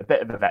goalkeeper, a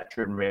bit of a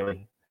veteran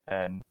really,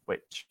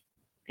 which,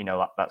 you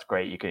know, that's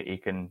great. You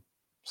can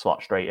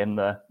slot straight in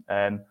there.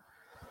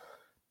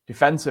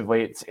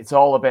 Defensively, it's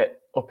all a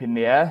bit up in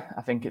the air.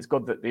 I think it's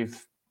good that they've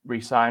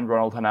re-signed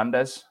Ronald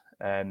Hernandez,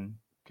 because,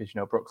 you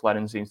know, Brooks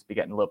Lennon seems to be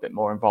getting a little bit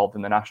more involved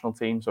in the national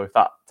team. So if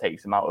that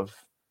takes him out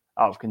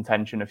of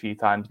contention a few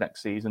times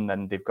next season,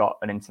 then they've got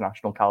an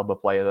international caliber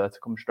player there to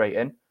come straight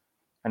in.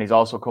 And he's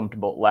also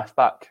comfortable at left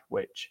back,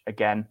 which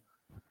again,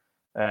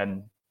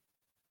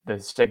 the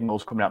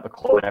signals coming out the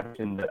club and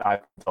everything that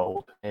I've been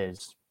told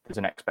is there's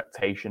an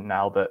expectation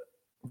now that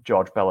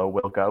George Bello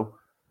will go.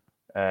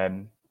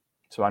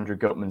 So Andrew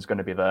Gutman's going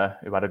to be there,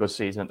 who had a good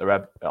season at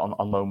the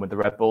on loan with the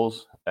Red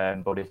Bulls.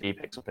 But if he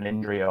picks up an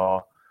injury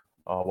or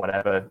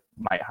whatever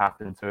might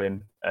happen to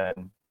him,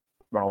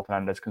 Ronald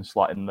Hernandez can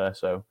slot in there.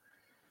 So,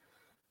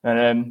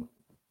 and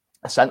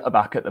a centre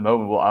back at the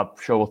moment, well, I'm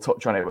sure we'll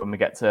touch on it when we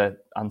get to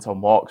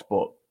Anton Walks,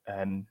 but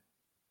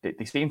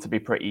they seem to be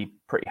pretty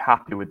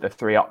happy with the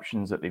three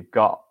options that they've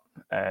got,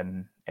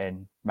 and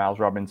Miles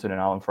Robinson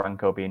and Alan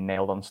Franco being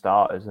nailed on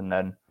starters, and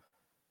then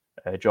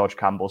George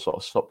Campbell sort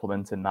of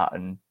supplementing that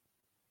and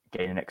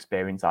gaining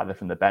experience either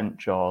from the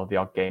bench or the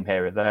odd game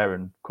here or there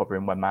and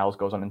covering when Miles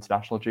goes on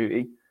international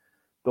duty.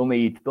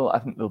 I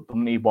think they'll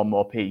need one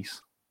more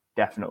piece,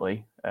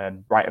 definitely,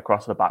 right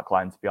across the back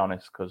line, to be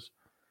honest, because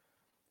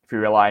if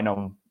you're relying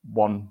on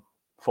one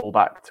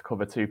fullback to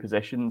cover two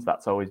positions,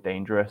 that's always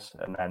dangerous.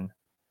 And then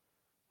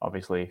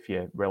obviously if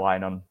you're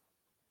relying on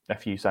a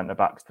few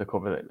centre-backs to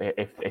cover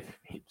it, if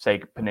say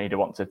Pineda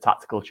wants a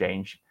tactical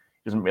change,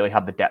 he doesn't really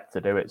have the depth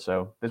to do it.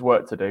 So there's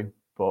work to do,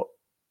 but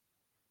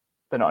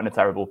they're not in a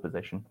terrible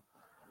position.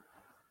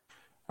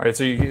 All right,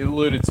 so you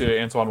alluded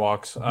to Antoine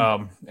Walks,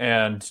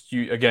 and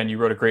you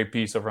wrote a great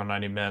piece over on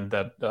 90 Men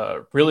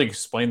that really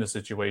explained the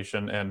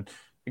situation. And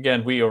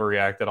again, we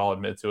overreacted, I'll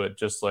admit to it,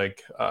 just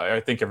like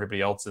I think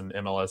everybody else in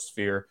MLS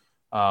sphere,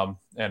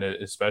 and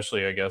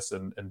especially, I guess,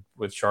 and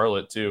with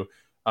Charlotte too.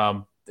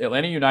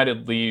 Atlanta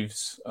United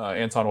leaves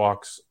Anton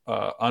Walks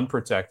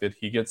unprotected.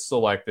 He gets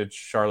selected.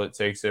 Charlotte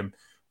takes him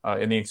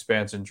in the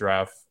expansion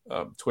draft.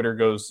 Twitter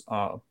goes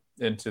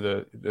into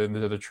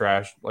the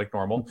trash like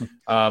normal,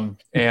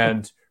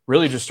 and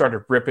really just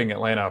started ripping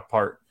Atlanta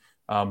apart.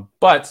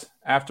 But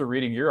after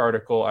reading your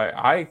article,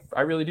 I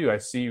really do. I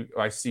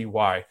see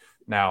why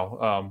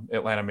now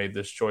Atlanta made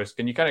this choice.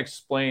 Can you kind of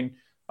explain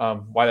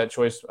why that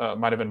choice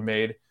might have been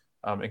made,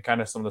 and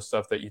kind of some of the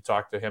stuff that you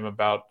talked to him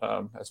about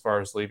as far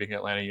as leaving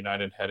Atlanta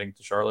United, heading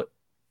to Charlotte?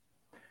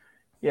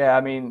 Yeah,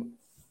 I mean,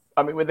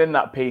 within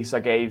that piece, I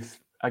gave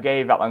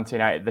Atlanta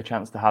United the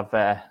chance to have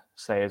their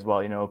say as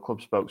well. You know, a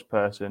club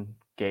spokesperson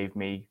gave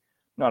me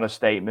not a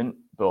statement,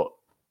 but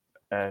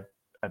a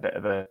bit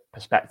of a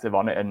perspective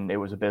on it, and it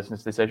was a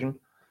business decision.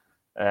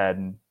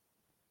 Anton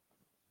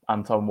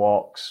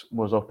Walkes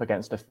was up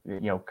against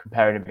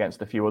comparing him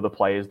against a few other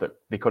players that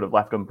they could have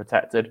left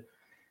unprotected.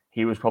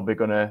 He was probably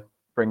going to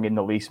bring in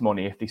the least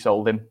money if they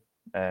sold him,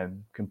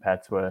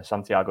 compared to a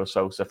Santiago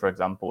Sosa, for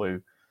example, who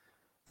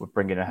would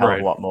bring in a hell of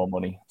a lot more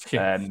money.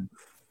 You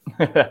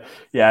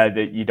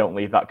don't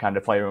leave that kind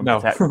of player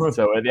unprotected. No.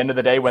 So at the end of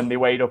the day, when they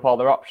weighed up all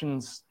their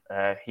options,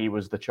 he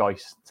was the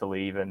choice to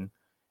leave, and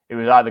it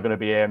was either going to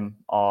be him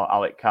or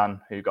Alec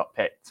Khan who got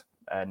picked.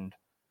 And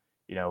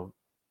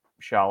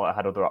Charlotte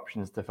had other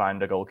options to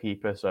find a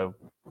goalkeeper, so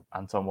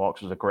Anton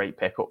Walkes was a great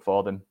pickup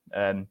for them.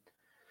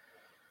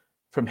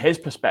 From his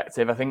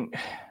perspective, I think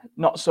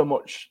not so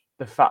much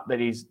the fact that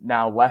he's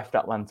now left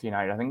Atlanta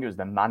United. I think it was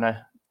the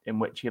manner in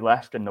which he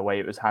left and the way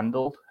it was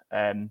handled.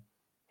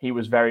 He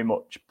was very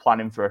much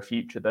planning for a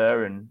future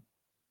there, and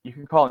you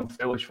can call him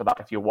foolish for that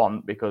if you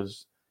want,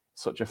 because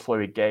it's such a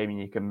fluid game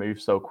and you can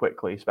move so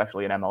quickly,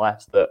 especially in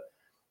MLS, that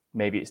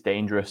maybe it's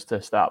dangerous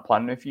to start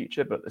planning a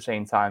future. But at the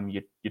same time,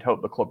 you'd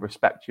hope the club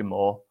respect you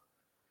more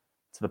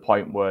to the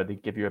point where they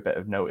give you a bit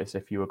of notice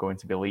if you were going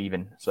to be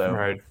leaving.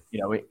 So,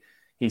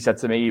 he said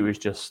to me he was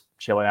just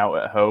chilling out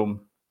at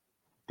home,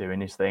 doing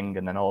his thing,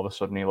 and then all of a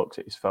sudden he looks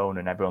at his phone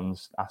and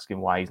everyone's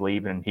asking why he's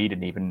leaving, and he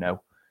didn't even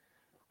know.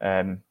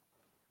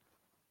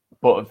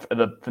 But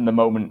from the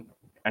moment,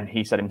 and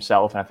he said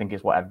himself, and I think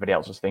it's what everybody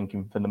else was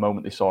thinking, from the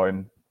moment they saw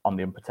him on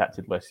the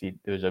unprotected list,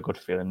 there was a good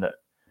feeling that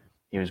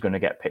he was going to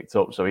get picked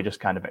up, so he just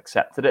kind of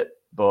accepted it.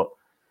 But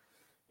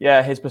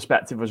yeah, his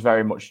perspective was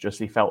very much just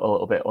he felt a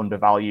little bit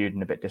undervalued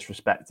and a bit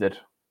disrespected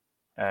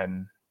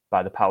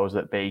by the powers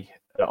that be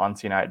at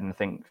Atlanta United,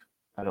 and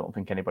I don't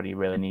think anybody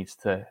really needs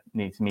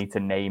me to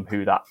name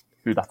who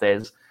that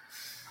is.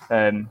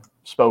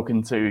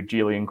 Spoken to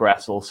Julian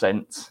Gressel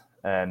since.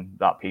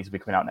 That piece will be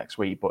coming out next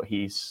week, but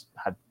he's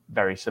had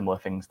very similar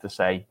things to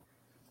say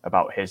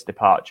about his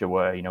departure,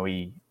 where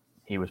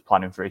he was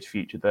planning for his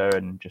future there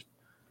and just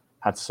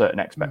had certain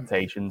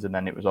expectations, and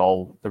then it was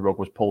all, the rug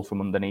was pulled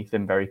from underneath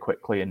him very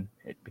quickly, and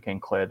it became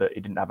clear that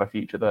he didn't have a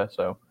future there.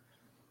 So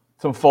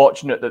it's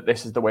unfortunate that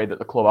this is the way that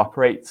the club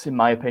operates, in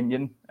my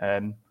opinion.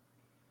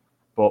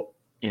 But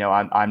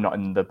I'm not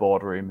in the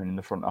boardroom and in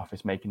the front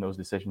office making those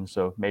decisions,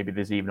 so maybe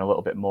there's even a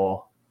little bit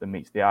more than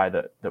meets the eye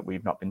that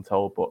we've not been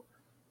told. But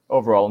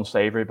overall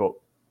unsavoury, but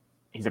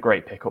he's a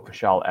great pickup for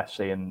Charlotte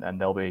FC,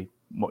 and they'll be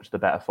much the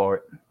better for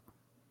it.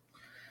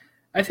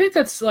 I think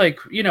that's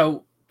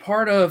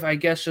part of, I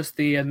guess, just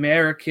the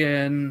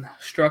American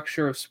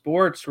structure of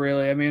sports,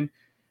 really. I mean,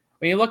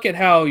 when you look at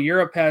how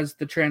Europe has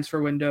the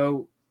transfer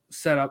window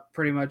set up,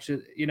 pretty much,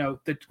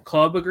 the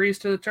club agrees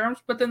to the terms,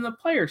 but then the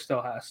player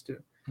still has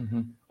to.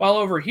 Mm-hmm. While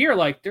over here,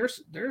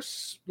 there's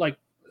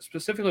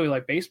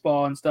specifically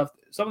baseball and stuff,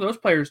 some of those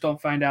players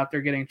don't find out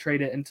they're getting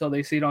traded until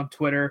they see it on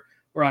Twitter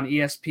or on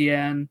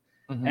ESPN.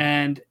 Mm-hmm.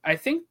 And I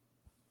think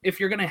if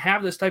you're going to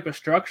have this type of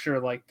structure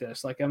like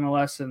this, like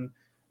MLS and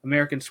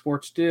American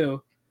sports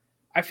do,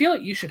 I feel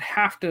like you should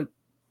have to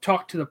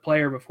talk to the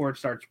player before it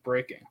starts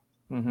breaking.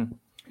 Mm-hmm.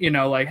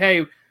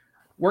 Hey,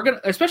 we're going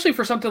to, especially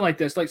for something like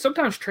this,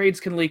 sometimes trades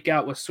can leak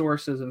out with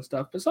sources and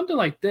stuff, but something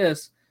like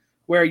this,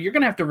 where you're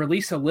going to have to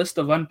release a list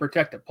of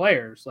unprotected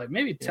players,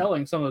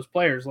 telling some of those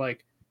players,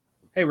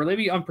 hey, we're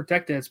leaving you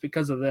unprotected, it's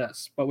because of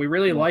this, but we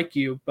really like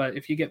you, but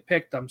if you get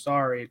picked, I'm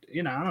sorry.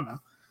 I don't know,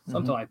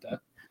 something like that.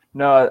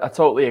 No, I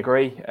totally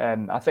agree.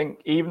 I think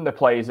even the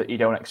players that you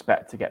don't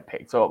expect to get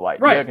picked up,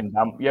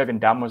 Jurgen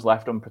Damm was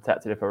left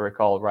unprotected, if I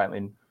recall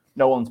rightly.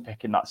 No one's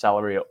picking that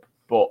salary up.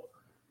 But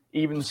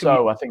even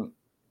so, I think,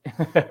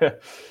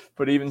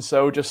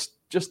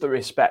 just the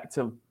respect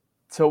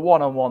to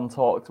one-on-one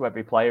talk to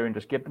every player and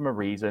just give them a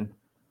reason.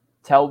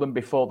 Tell them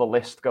before the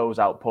list goes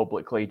out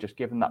publicly, just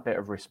give them that bit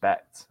of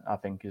respect, I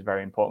think is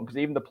very important. Because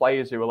even the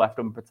players who were left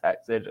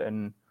unprotected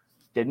and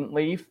didn't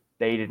leave,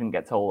 they didn't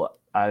get told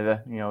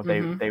either.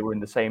 They were in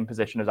the same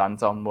position as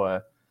Anton,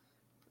 where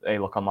they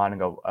look online and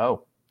go,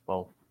 oh,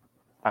 well,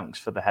 thanks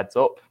for the heads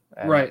up.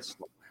 Right.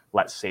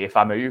 Let's see if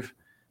I move.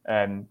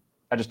 I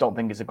just don't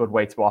think it's a good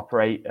way to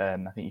operate. I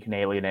think you can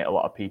alienate a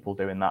lot of people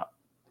doing that.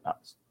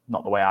 That's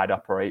not the way I'd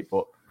operate,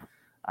 but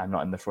I'm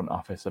not in the front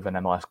office of an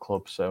MLS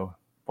club, so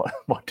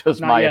what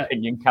does my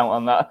opinion count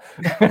on that?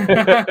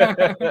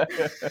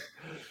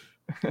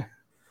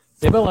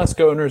 The MLS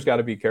owners got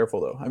to be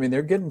careful, though. I mean,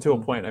 they're getting to a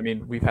point. I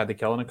mean, we've had the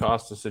Kellen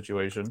Acosta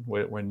situation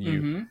when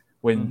you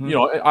when,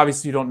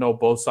 obviously you don't know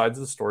both sides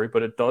of the story,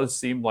 but it does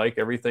seem like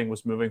everything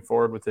was moving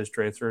forward with his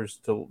transfers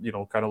to,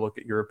 kind of look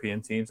at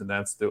European teams. And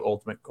that's the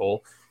ultimate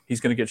goal. He's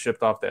going to get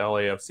shipped off to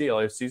LAFC.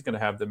 LAFC is going to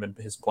have them in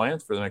his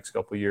plans for the next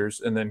couple of years,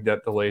 and then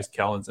that delays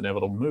Kellen's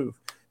inevitable move.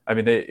 I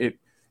mean,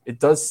 it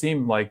does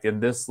seem like in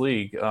this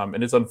league,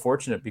 and it's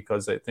unfortunate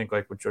because I think,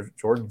 like what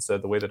Jordan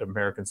said, the way that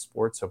American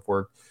sports have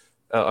worked,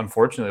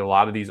 unfortunately, a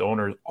lot of these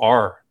owners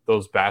are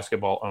those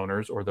basketball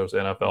owners or those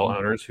NFL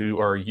owners who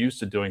are used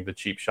to doing the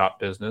cheap shop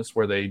business,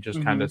 where they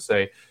just kind of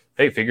say,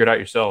 "Hey, figure it out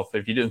yourself.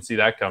 If you didn't see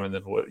that coming,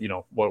 then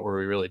what were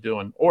we really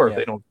doing?" Or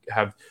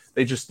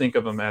they just think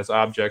of them as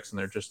objects, and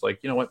they're just like,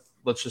 you know what,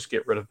 let's just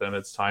get rid of them.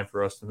 It's time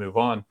for us to move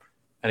on.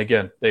 And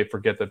again, they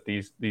forget that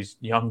these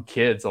young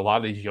kids, a lot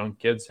of these young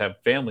kids have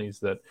families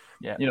that,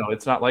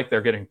 it's not like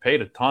they're getting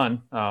paid a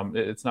ton.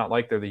 It's not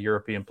like they're the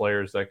European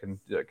players that can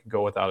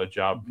go without a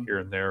job here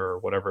and there or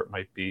whatever it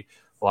might be.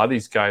 A lot of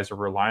these guys are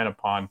relying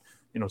upon,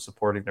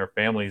 supporting their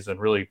families in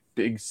really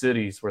big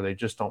cities where they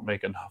just don't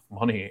make enough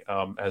money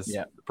as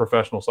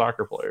professional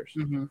soccer players.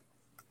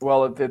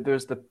 Well,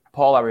 there's the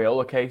Paul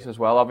Arriola case as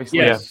well. Obviously,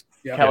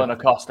 Kellen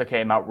Acosta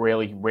came out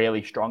really,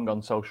 really strong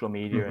on social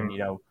media,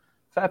 and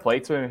fair play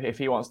to him. If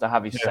he wants to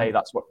have his say,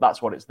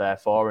 that's what it's there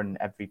for, and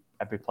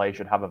every player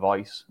should have a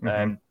voice.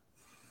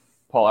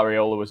 Paul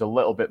Arriola was a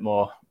little bit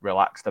more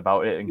relaxed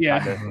about it and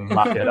kind of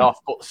laughed it off,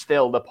 but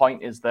still, the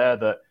point is there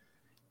that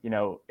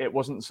it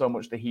wasn't so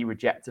much that he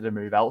rejected a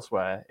move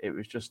elsewhere. It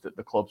was just that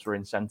the clubs were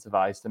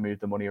incentivized to move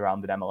the money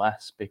around in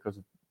MLS because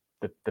of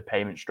the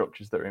payment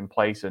structures that are in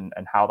place and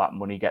how that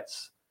money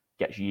gets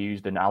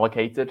used and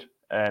allocated.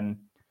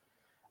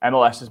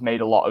 MLS has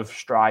made a lot of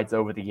strides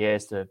over the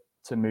years to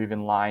move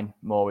in line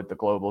more with the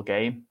global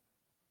game.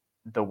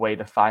 The way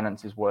the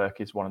finances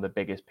work is one of the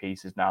biggest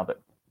pieces now. That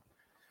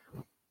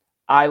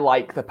I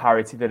like the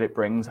parity that it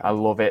brings. I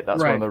love it.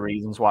 That's one of the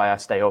reasons why I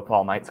stay up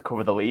all night to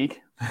cover the league.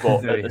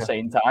 But at the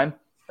same time,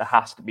 there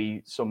has to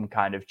be some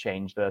kind of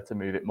change there to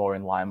move it more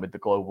in line with the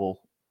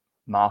global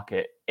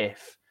market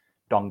if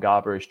Don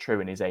Garber is true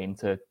in his aim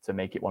to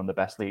make it one of the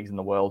best leagues in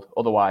the world.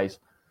 Otherwise,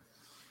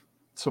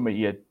 some of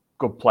your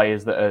good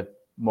players that are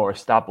more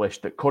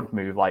established that could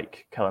move,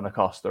 like Kellen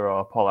Acosta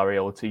or Paul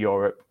Arriola, to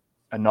Europe,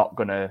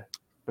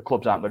 the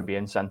clubs aren't going to be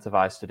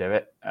incentivized to do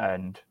it.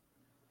 And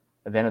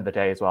at the end of the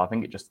day as well, I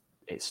think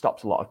it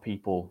stops a lot of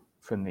people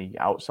from the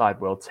outside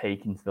world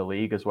taking to the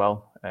league as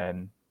well.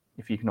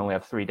 If you can only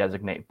have 3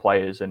 designated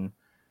players, and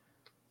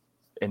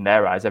in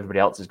their eyes, everybody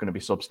else is going to be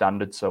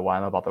substandard, so why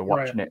am I bother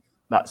watching it?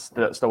 That's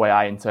the way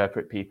I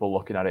interpret people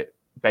looking at it,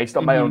 based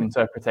on my own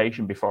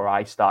interpretation before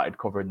I started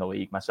covering the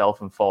league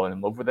myself and falling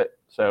in love with it.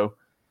 So,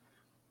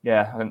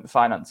 I think the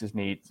finances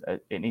needs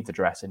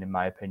addressing, in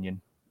my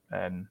opinion,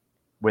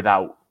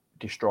 without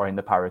destroying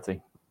the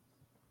parity.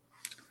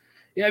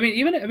 Yeah,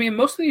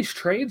 most of these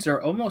trades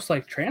are almost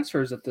like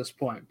transfers at this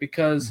point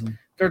because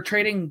they're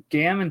trading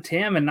Gam and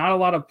Tam, and not a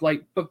lot of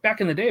but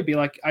back in the day, it'd be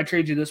like, I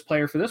trade you this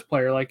player for this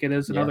player, like it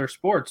is in other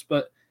sports,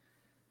 but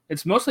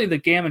it's mostly the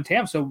Gam and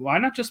Tam. So why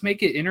not just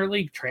make it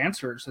interleague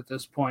transfers at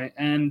this point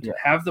and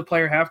have the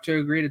player have to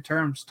agree to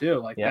terms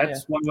too?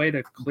 That's one way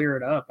to clear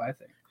it up, I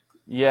think.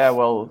 Yeah,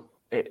 well,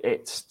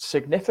 it's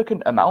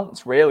significant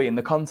amounts, really, in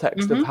the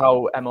context of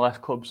how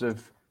MLS clubs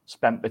have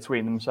spent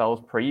between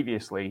themselves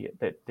previously.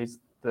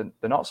 They're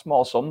not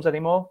small sums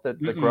anymore. They're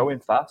growing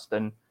fast,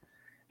 and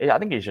I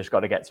think it's just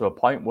got to get to a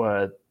point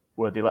where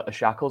they let the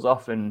shackles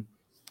off, and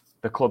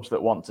the clubs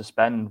that want to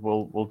spend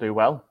will do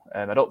well.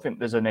 I don't think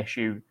there's an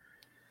issue.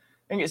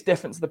 I think it's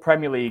different to the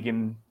Premier League.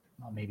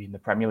 Maybe in the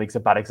Premier League's a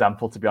bad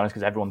example, to be honest,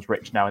 because everyone's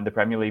rich now in the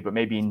Premier League. But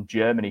maybe in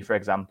Germany, for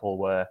example,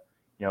 where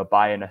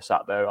Bayern are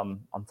sat there on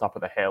top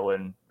of the hill,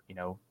 and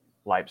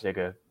Leipzig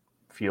are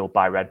fueled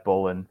by Red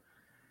Bull, and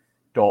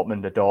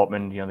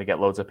Dortmund. They get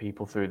loads of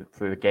people through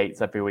the gates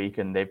every week,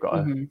 and they've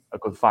got a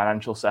good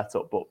financial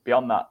setup. But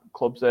beyond that,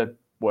 clubs are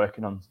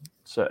working on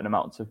certain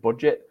amounts of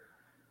budget.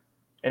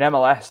 In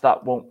MLS,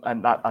 that won't,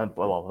 and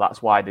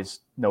that's why there's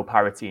no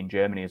parity in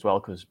Germany as well,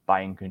 because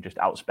Bayern can just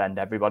outspend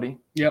everybody.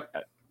 Yep.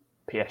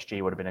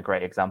 PSG would have been a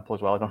great example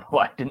as well. I don't know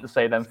why I didn't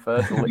say them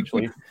first.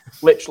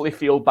 Literally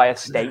fueled by a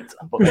state,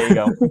 but there you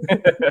go.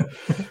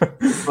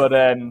 But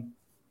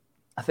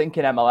I think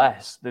in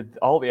MLS,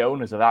 all the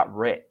owners are that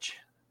rich,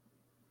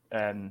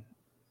 and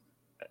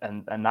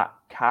that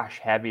cash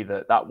heavy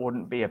that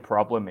wouldn't be a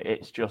problem.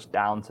 It's just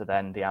down to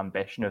then the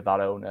ambition of that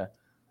owner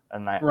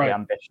and the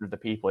ambition of the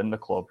people in the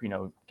club.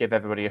 Give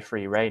everybody a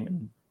free rein,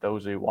 and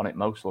those who want it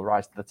most will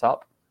rise to the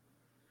top.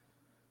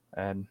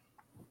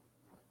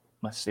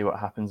 Let's see what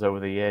happens over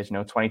the years.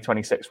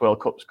 2026 World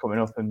Cup's coming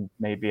up, and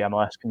maybe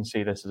MLS can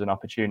see this as an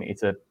opportunity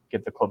to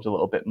give the clubs a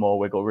little bit more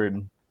wiggle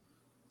room,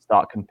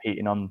 start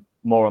competing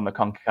more on the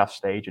CONCACAF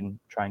stage, and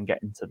try and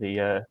get into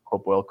the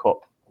Club World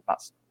Cup.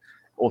 That's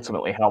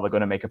ultimately how they're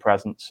going to make a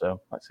presence.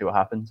 So let's see what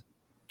happens.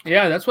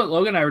 Yeah, that's what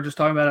Logan and I were just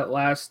talking about at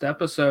last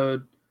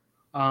episode.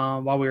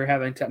 While we were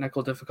having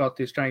technical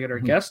difficulties trying to get our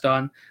guest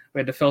on, we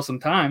had to fill some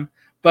time.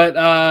 But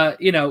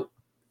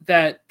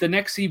that the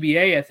next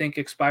CBA, I think,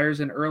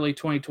 expires in early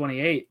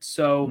 2028.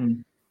 So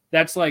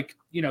that's like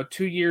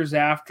 2 years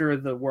after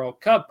the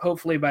World Cup,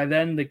 hopefully by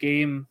then the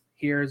game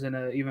here is in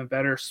an even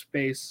better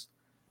space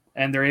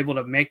and they're able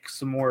to make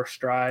some more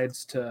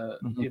strides to,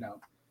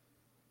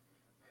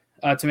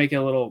 to make it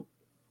a little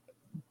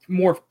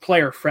more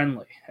player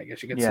friendly, I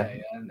guess you could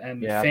say,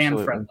 and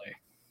fan friendly.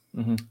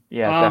 Mm-hmm.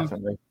 Yeah,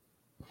 definitely.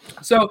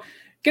 So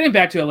getting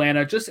back to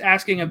Atlanta, just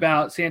asking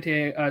about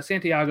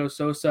Santiago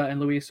Sosa and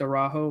Luis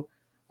Araujo.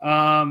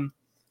 Both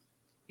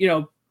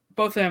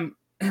of them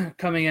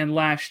coming in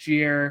last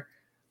year.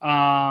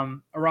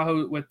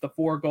 Araujo with the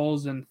 4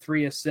 goals and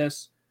 3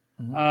 assists.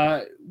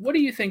 What do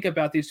you think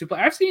about these two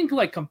players? I've seen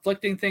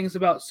conflicting things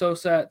about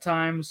Sosa at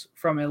times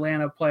from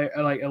Atlanta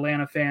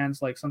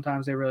fans. Like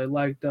sometimes they really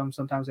liked him,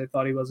 sometimes they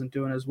thought he wasn't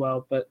doing as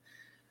well. But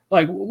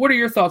what are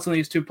your thoughts on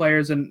these two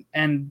players,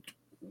 and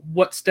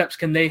what steps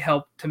can they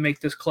help to make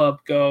this club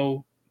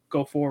go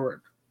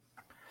forward?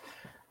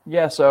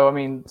 Yeah, so I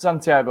mean,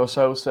 Santiago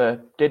Sosa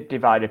did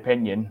divide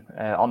opinion.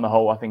 On the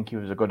whole, I think he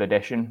was a good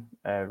addition.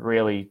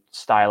 Really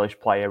stylish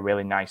player,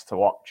 really nice to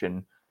watch,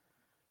 and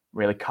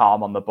really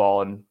calm on the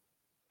ball. And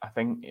I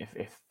think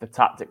if the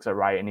tactics are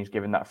right and he's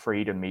given that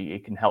freedom, he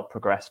can help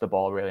progress the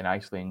ball really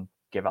nicely and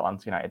give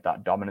Atlanta United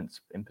that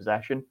dominance in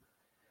possession.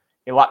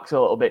 He lacks a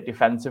little bit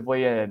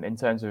defensively in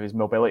terms of his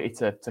mobility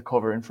to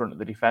cover in front of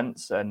the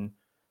defence, and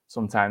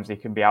sometimes he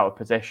can be out of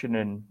position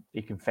and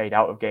he can fade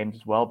out of games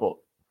as well. But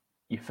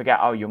you forget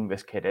how young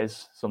this kid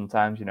is.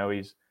 Sometimes,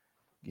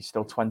 he's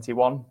still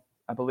 21,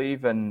 I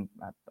believe, and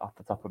off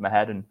the top of my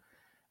head. And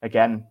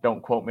again,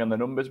 don't quote me on the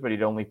numbers, but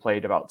he'd only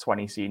played about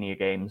 20 senior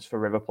games for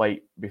River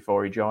Plate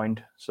before he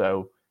joined.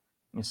 So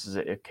this is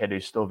a kid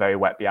who's still very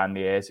wet behind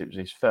the ears. It was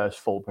his first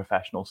full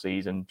professional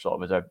season, sort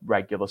of as a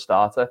regular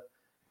starter.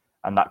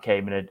 And that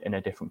came in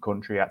a different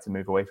country. He had to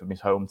move away from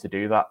his home to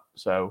do that.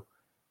 So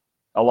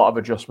a lot of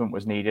adjustment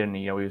was needed. And,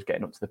 he was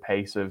getting up to the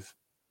pace of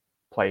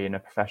playing a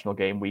professional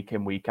game week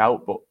in, week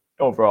out. But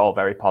overall,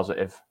 very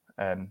positive.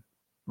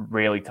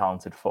 Really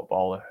talented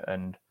footballer,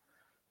 and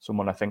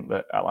someone I think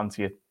that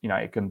Atlanta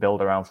United can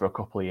build around for a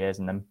couple of years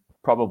and then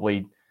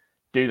probably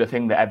do the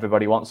thing that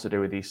everybody wants to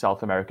do with these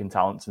South American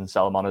talents and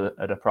sell them on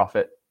at a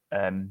profit.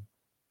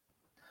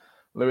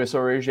 Luis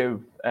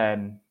Araujo,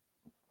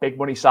 big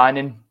money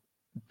signing,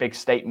 big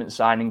statement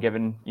signing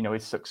given,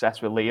 his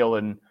success with Lille,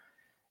 and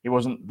he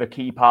wasn't the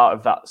key part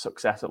of that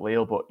success at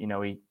Lille, but,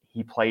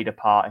 he played a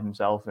part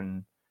himself,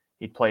 and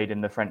he played in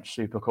the French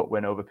Super Cup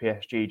win over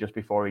PSG just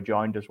before he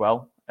joined as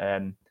well.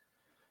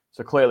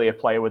 So clearly a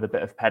player with a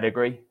bit of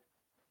pedigree.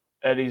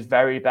 At his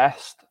very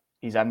best,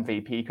 he's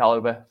MVP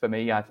caliber for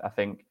me. I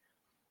think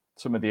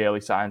some of the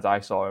early signs I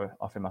saw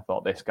of him, I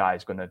thought this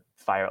guy's going to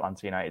fire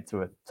Atlanta United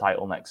to a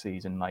title next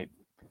season.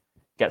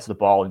 Gets the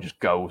ball and just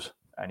goes.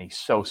 And he's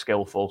so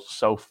skillful.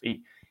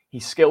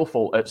 He's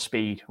skillful at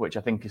speed, which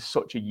I think is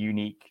such a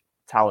unique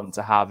talent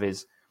to have,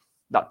 is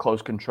that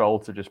close control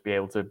to just be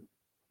able to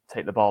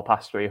take the ball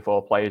past 3 or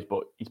 4 players,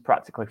 but he's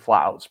practically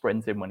flat out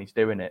sprinting when he's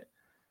doing it.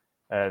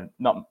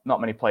 Not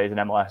many players in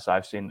MLS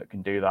I've seen that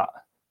can do that.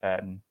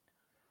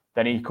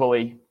 Then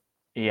equally,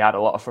 he had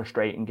a lot of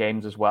frustrating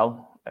games as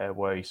well,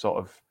 where he sort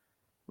of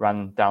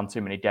ran down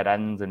too many dead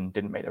ends and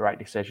didn't make the right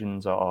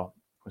decisions, or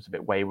was a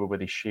bit wayward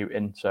with his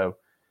shooting. So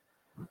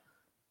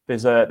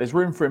there's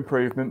room for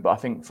improvement, but I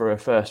think for a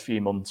first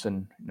few months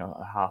and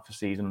a half a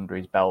season under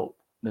his belt,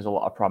 there's a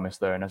lot of promise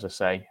there. And as I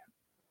say,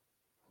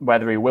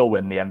 whether he will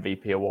win the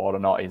MVP award or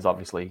not is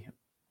obviously,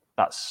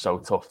 that's so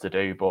tough to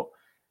do, but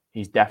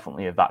he's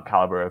definitely of that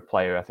caliber of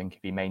player. I think if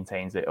he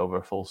maintains it over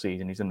a full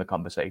season, he's in the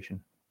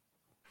conversation.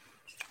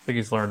 I think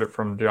he's learned it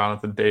from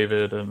Jonathan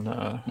David and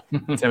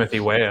Timothy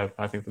Weah.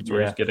 I think that's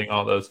where he's getting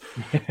all those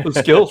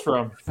skills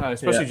from,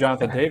 especially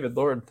Jonathan David.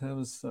 Lord, that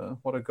was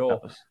what a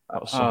goal.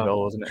 That was some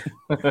goal, wasn't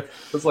it?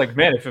 It's like,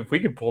 man, if we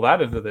could pull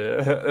that into the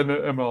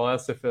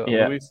MLS, if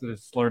Luis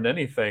has learned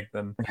anything,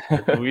 then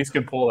if Luis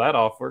can pull that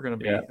off, we're going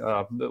to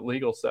be the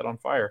legal set on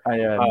fire.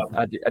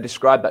 I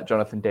described that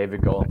Jonathan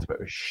David goal on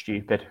Twitter as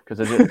stupid, because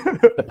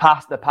the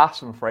pass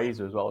from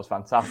Fraser as well was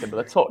fantastic,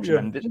 but the touch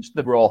and just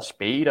the raw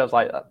speed, I was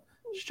like,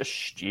 it's just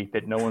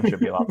stupid. No one should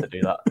be allowed to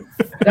do that.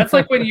 That's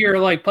like when you're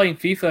playing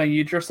FIFA and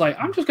you're just like,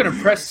 I'm just going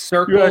to press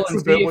circle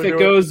and see if it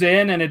goes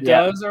in, and it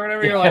does or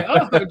whatever. You're like,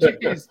 oh,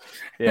 jeez.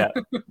 Yeah.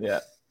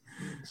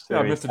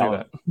 I missed to do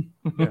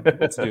that.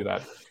 Let's do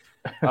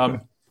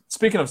that.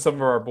 Speaking of some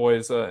of our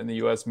boys in the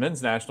U.S.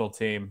 men's national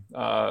team,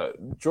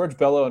 George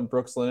Bello and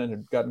Brooks Lennon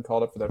have gotten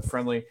called up for that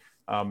friendly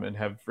and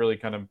have really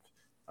kind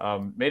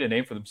of made a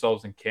name for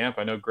themselves in camp.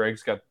 I know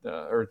Greg's got,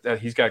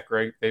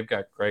 they've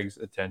got Greg's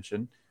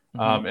attention.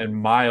 And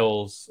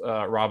Miles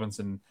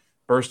Robinson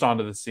burst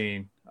onto the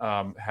scene,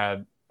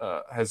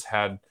 has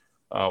had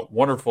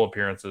wonderful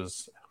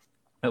appearances,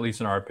 at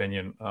least in our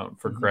opinion,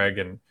 for Greg,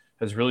 and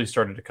has really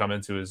started to come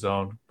into his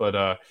own. But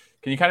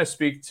can you kind of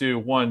speak to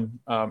one,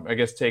 I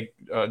guess take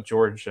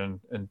George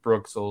and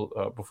Brooks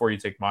before you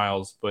take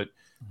Miles, but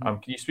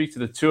can you speak to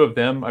the two of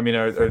them? I mean,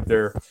 are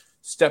there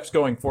steps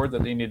going forward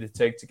that they need to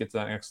take to get to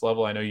that next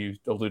level? I know you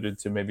alluded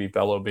to maybe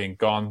Bello being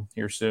gone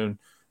here soon.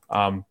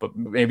 But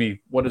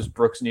maybe what does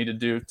Brooks need to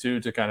do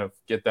to kind of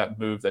get that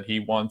move that he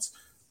wants?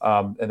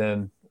 And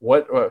then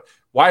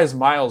why is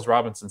Miles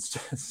Robinson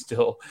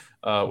still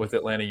with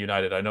Atlanta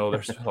United? I know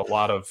there's a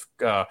lot of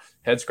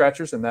head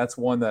scratchers, and that's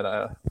one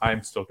that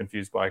I'm still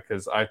confused by,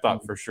 because I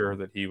thought for sure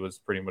that he was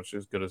pretty much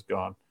as good as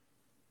gone.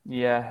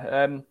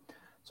 Yeah.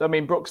 So, I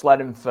mean, Brooks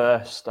led him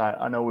first.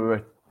 I know we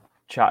were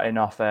chatting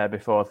off air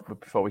before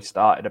we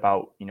started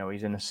about,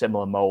 he's in a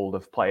similar mold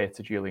of player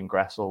to Julian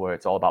Gressel, where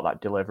it's all about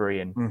that delivery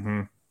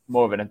and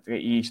more of he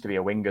used to be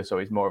a winger, so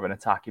he's more of an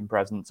attacking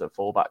presence at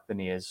fullback than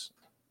he is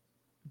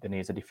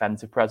a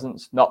defensive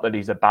presence. Not that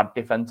he's a bad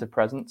defensive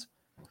presence.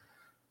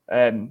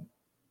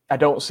 I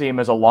don't see him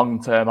as a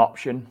long-term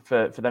option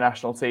for the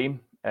national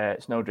team.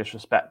 It's no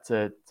disrespect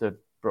to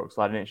Brooks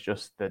Lennon. It's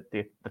just that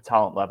the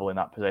talent level in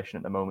that position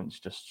at the moment is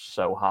just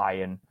so high,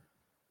 and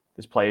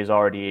there's players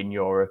already in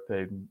Europe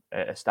and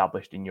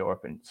established in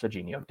Europe, and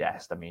Serginho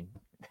Dest. I mean,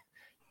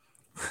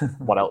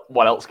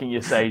 what else can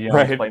you say? He's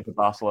playing for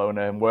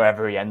Barcelona, and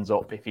wherever he ends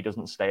up, if he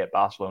doesn't stay at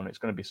Barcelona, it's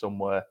going to be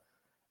somewhere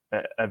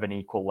of an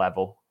equal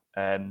level.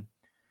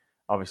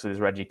 Obviously,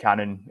 there's Reggie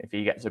Cannon. If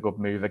he gets a good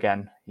move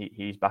again,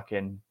 he's back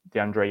in.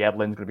 DeAndre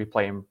Yedlin's going to be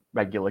playing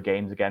regular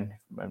games again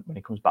when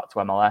he comes back to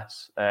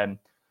MLS.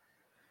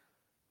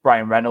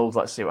 Brian Reynolds,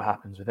 let's see what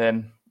happens with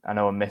him. I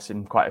know I'm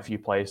missing quite a few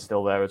players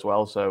still there as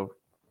well, so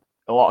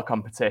a lot of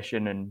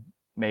competition, and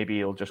maybe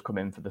he'll just come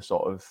in for the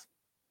sort of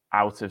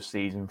out of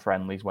season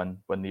friendlies when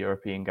the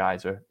European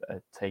guys are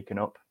taken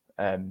up.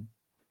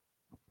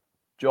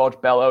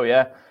 George Bello,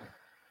 yeah.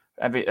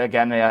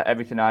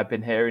 Everything I've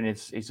been hearing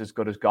is as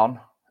good as gone.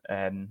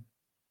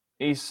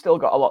 He's still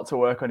got a lot to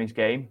work on his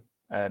game.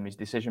 His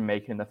decision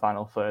making in the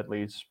final third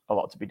leaves a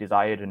lot to be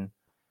desired, and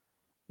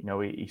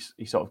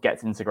he sort of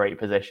gets into great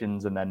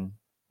positions and then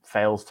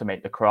fails to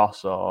make the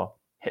cross or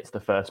hits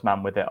the first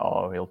man with it,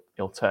 or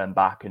he'll turn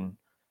back and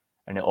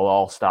it'll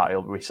all start.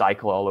 He'll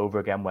recycle all over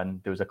again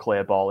when there was a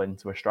clear ball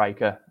into a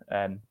striker.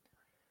 And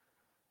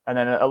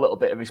then a little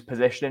bit of his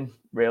positioning,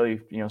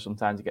 really,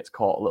 sometimes he gets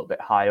caught a little bit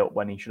high up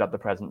when he should have the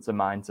presence of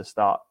mind to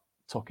start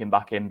tucking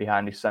back in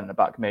behind his centre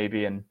back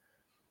maybe.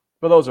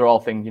 But those are all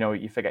things,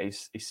 you forget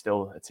he's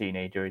still a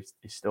teenager.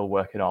 He's still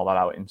working all that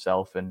out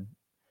himself, and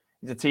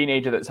he's a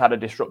teenager that's had a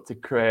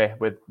disrupted career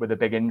with a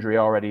big injury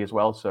already as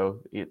well.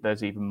 So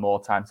there's even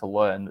more time to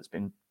learn that's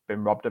been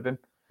robbed of him.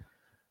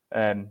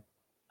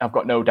 I've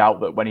got no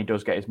doubt that when he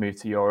does get his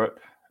move to Europe,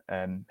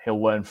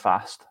 he'll learn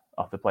fast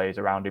off the players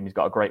around him. He's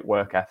got a great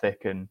work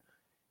ethic, and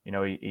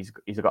he's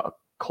got a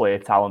clear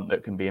talent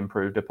that can be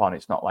improved upon.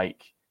 It's not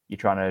like you're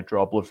trying to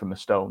draw blood from a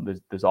stone.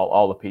 There's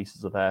all the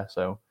pieces are there.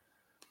 So,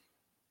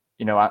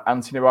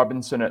 Anthony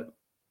Robinson,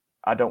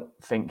 I don't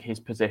think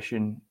his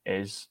position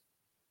is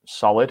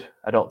solid.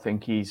 I don't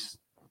think he's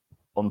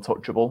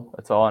untouchable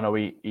at all. I know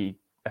he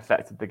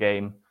affected the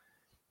game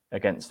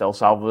against El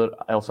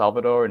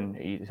Salvador, and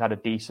he's had a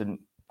decent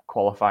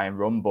qualifying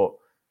run, but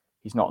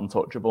he's not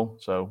untouchable.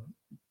 So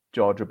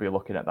George will be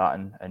looking at that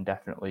and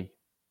definitely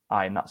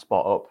eyeing that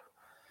spot up.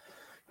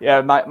 Yeah,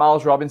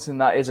 Miles Robinson,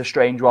 that is a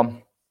strange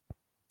one.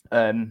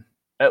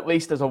 At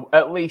least as a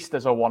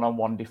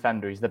one-on-one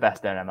defender, he's the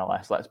best in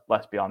MLS.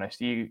 Let's be honest.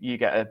 You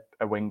get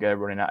a winger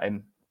running at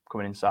him,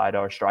 coming inside,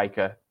 or a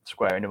striker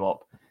squaring him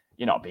up.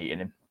 You're not beating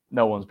him.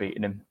 No one's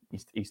beating him.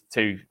 He's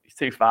too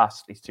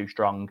fast. He's too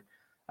strong,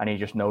 and he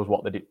just knows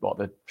what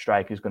the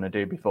striker's going to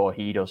do before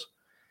he does.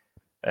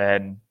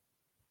 Darren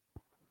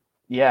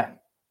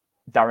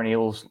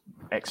Eales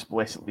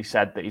explicitly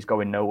said that he's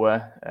going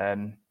nowhere.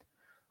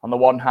 On the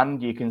one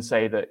hand, you can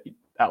say that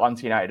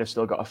Atlanta United have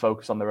still got to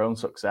focus on their own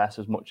success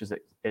as much as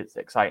it's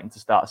exciting to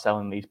start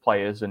selling these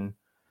players and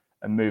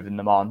moving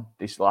them on.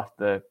 They still have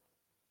to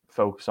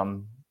focus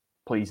on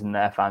pleasing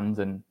their fans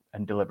and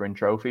delivering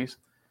trophies.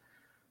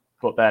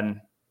 But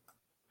then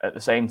at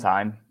the same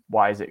time,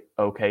 why is it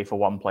okay for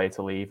one player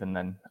to leave and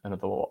then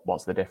another?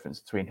 What's the difference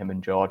between him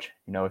and George?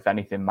 If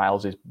anything,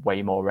 Miles is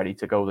way more ready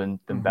to go than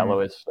Bello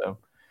is. So,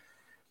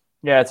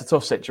 yeah, it's a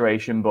tough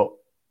situation, but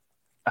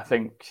I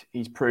think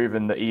he's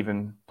proven that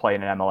even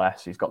playing in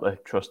MLS, he's got the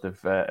trust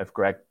of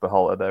Greg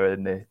Berhalter there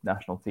in the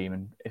national team,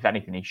 and if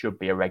anything, he should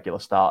be a regular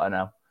starter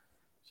now.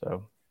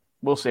 So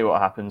we'll see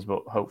what happens,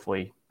 but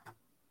hopefully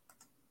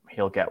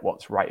he'll get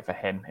what's right for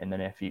him in the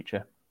near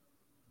future.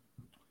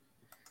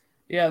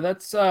 Yeah,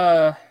 that's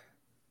that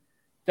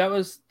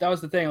was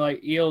the thing.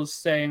 Like Eales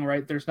saying,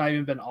 right, there's not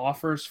even been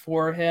offers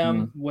for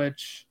him,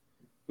 which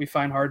we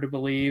find hard to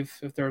believe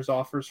if there's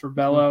offers for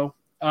Bello.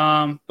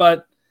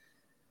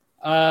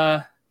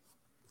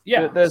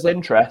 Yeah, there's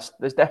interest.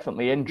 There's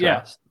definitely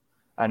interest.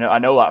 Yeah. I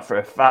know that for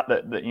a fact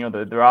that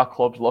there are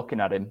clubs looking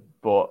at him,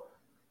 but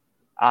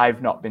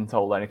I've not been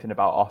told anything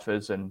about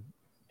offers, and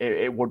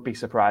it would be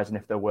surprising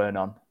if there were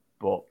none.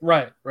 But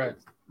right,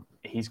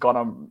 he's gone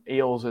on.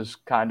 Eales has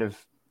kind of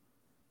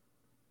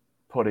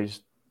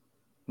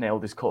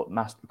nailed his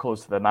colours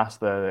to the mast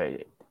there.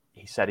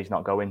 He said he's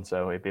not going,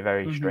 so it'd be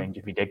very strange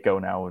if he did go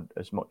now,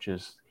 as much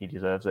as he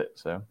deserves it.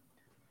 So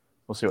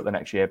we'll see what the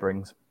next year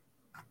brings.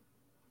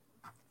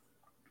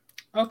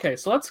 Okay,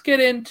 so let's get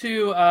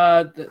into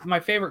my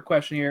favorite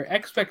question here: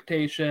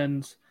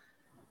 expectations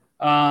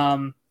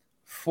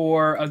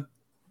for a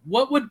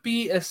what would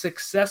be a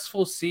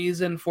successful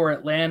season for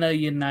Atlanta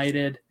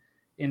United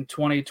in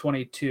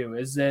 2022?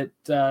 Is it,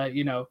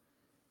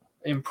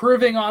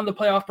 improving on the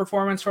playoff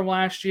performance from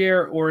last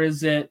year, or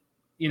is it,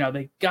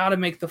 they got to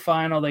make the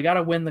final, they got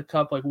to win the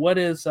cup? Like, what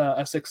is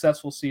a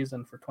successful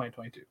season for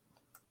 2022?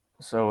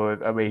 So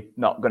are we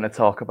not going to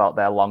talk about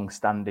their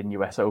long-standing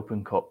US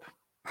Open Cup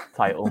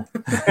title?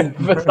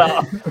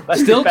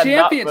 Still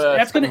champions.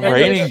 That's going to end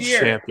reigning this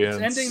year. champions.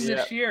 It's ending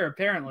this year,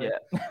 apparently.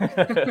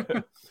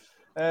 Yeah.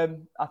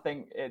 I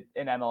think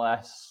in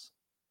MLS,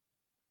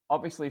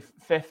 obviously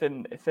fifth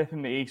in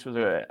the East was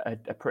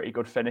a pretty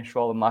good finish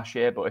for them last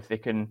year. But if they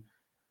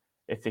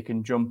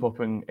can jump up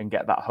and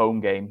get that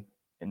home game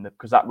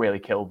because that really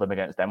killed them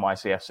against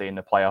NYCFC in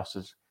the playoffs,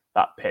 is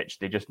that pitch,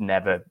 they just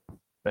never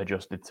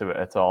adjusted to it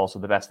at all. So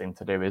the best thing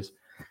to do is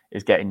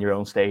get in your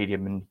own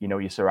stadium and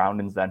your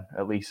surroundings. Then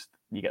at least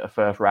you get the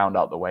first round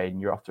out the way and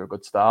you're off to a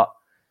good start.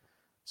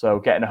 So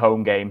getting a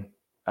home game,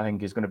 I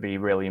think, is going to be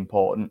really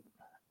important.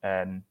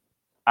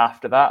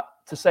 After that,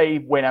 to say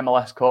win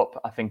MLS Cup,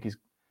 I think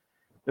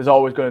there's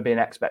always going to be an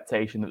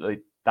expectation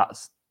that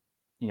that's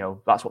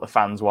what the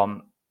fans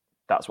want.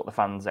 That's what the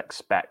fans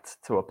expect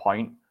to a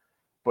point.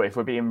 But if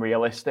we're being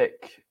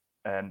realistic,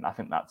 I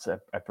think that's a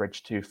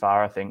bridge too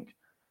far. I think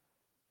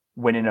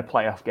winning a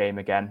playoff game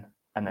again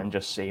and then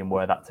just seeing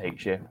where that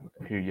takes you,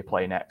 who you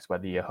play next,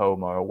 whether you're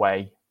home or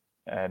away,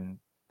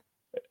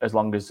 as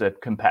long as they're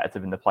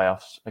competitive in the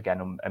playoffs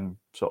again, and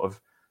sort of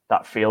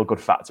that feel-good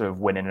factor of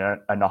winning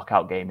a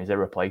knockout game is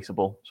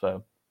irreplaceable.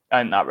 So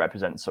I think that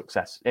represents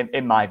success,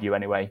 in my view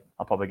anyway.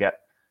 I'll probably get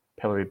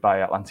pilloried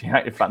by Atlanta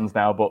United fans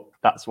now, but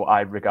that's what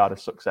I regard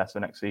as success for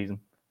next season.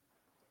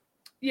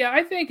 Yeah,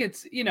 I think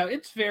it's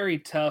very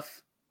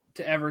tough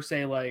to ever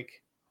say,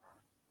 like,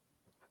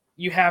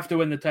 you have to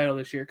win the title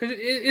this year, because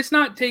it's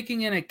not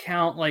taking into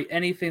account like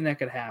anything that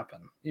could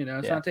happen.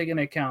 It's not taking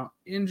into account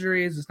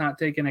injuries. It's not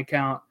taking into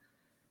account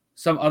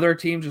some other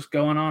team just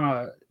going on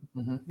a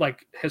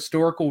like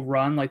historical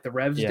run like the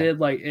Revs did.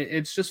 Like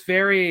it's just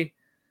very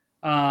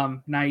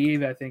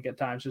naive, I think, at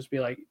times. Just be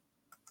like,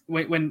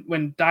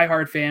 when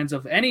diehard fans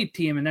of any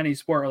team in any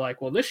sport are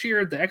like, well, this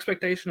year the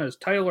expectation is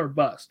title or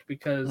bust,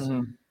 because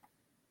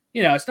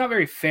it's not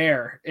very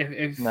fair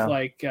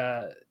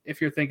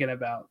if you're thinking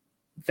about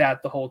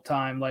that the whole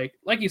time. Like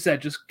you said,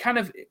 just kind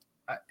of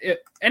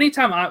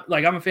anytime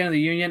I'm a fan of the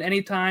Union,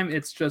 anytime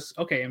it's just,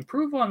 okay,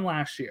 improve on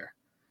last year.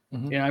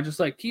 Just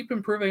like keep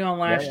improving on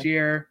last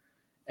year.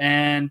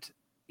 And,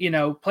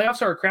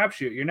 playoffs are a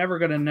crapshoot. You're never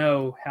going to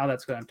know how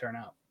that's going to turn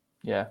out.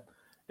 Yeah.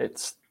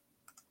 It's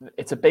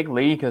a big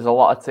league. There's a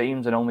lot of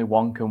teams and only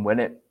one can win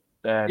it.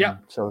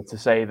 So to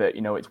say that,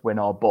 it's win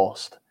or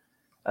bust,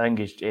 I think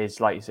is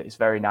like you said, it's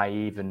very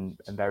naive and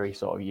very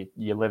sort of,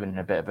 you're living in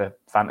a bit of a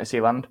fantasy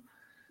land.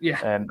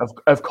 Yeah.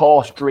 Of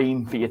course,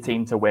 dream for your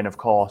team to win, of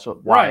course.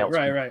 Why else?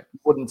 Right.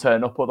 Wouldn't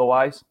turn up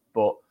otherwise.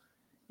 But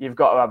you've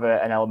got to have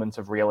an element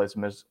of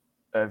realism as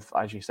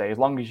you say, as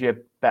long as you're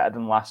better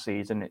than last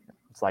season.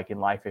 It's like in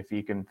life, if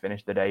you can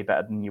finish the day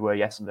better than you were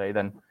yesterday,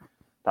 then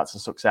that's a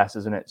success,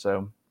 isn't it?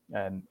 So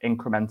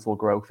incremental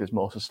growth is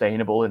more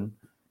sustainable. And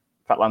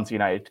if Atlanta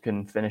United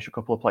can finish a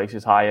couple of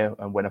places higher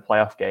and win a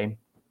playoff game,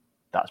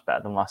 that's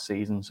better than last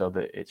season, so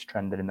that it's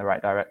trended in the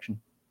right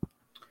direction.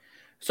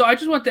 So I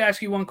just want to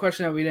ask you one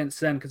question that we didn't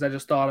send, because I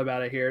just thought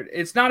about it here.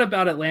 It's not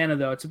about Atlanta,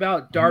 though. It's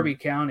about Derby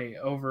County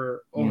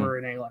over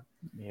in England.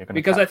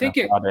 Because I think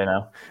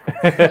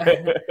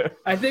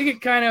I think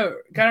it kind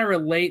of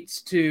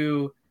relates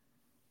to,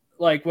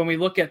 like, when we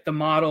look at the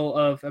model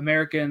of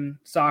American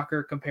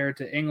soccer compared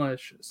to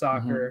English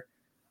soccer,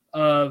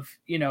 of,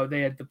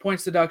 they had the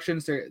points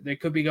deductions, they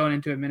could be going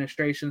into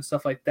administration,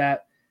 stuff like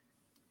that.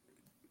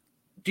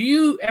 Do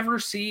you ever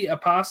see a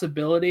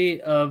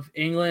possibility of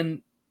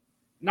England,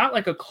 not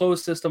like a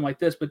closed system like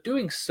this, but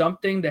doing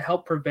something to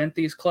help prevent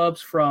these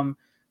clubs from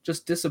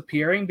just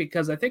disappearing?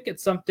 Because I think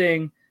it's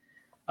something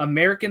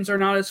Americans are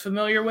not as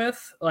familiar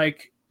with.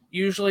 Like,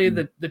 usually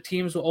the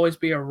teams will always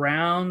be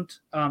around.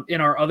 In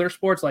our other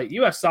sports, like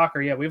U.S. soccer,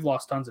 we've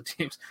lost tons of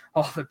teams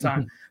all the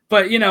time.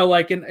 But,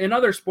 like in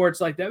other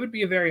sports, like, that would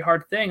be a very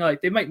hard thing.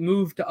 Like, they might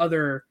move to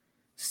other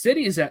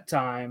cities at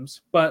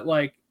times, but,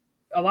 like,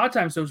 a lot of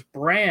times those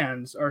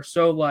brands are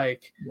so,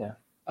 like,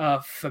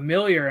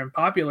 familiar and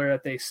popular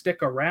that they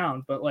stick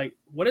around. But, like,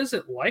 what is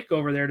it like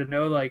over there to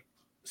know, like,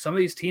 some of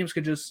these teams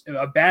could just,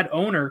 a bad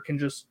owner can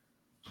just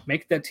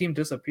make that team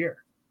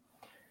disappear?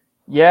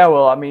 Yeah,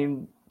 well, I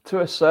mean,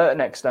 to a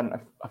certain extent,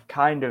 I've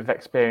kind of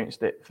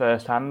experienced it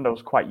firsthand. I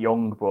was quite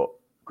young, but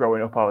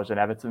growing up, I was an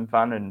Everton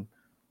fan, and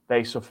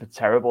they suffered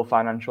terrible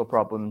financial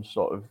problems,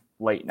 sort of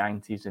late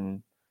 90s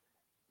and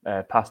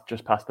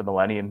just past the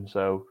millennium.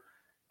 So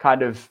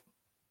kind of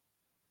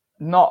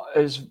not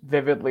as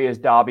vividly as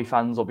Derby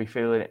fans will be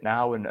feeling it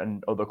now,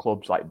 and other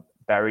clubs like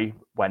Bury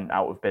went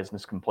out of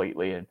business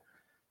completely, and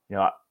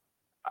not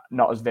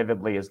as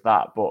vividly as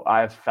that, but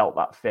I've felt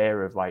that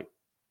fear of, like,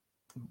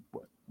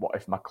 what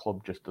if my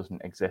club just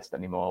doesn't exist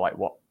anymore? Like,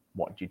 what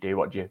do you do?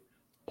 What do you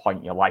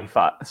point your life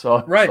at?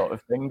 Sort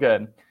of thing.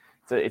 To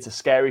it's a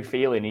scary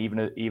feeling,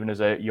 even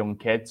as a young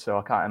kid. So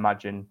I can't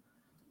imagine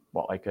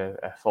what like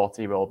a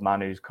 40-year-old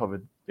man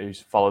who's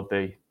followed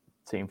the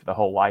team for the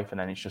whole life and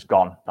then it's just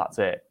gone. That's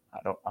it.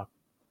 I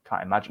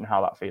can't imagine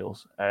how that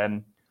feels.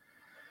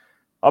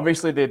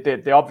 Obviously,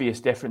 the obvious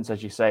difference,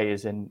 as you say,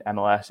 is in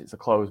MLS, it's a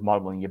closed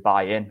model and you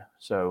buy in.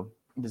 So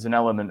there's an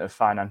element of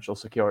financial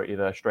security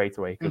there straight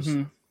away because,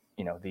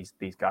 you know, these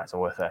guys are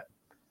worth a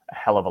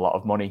hell of a lot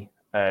of money.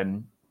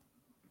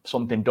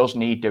 Something does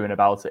need doing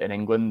about it in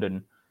England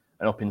and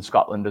up in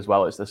Scotland as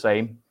well. It's the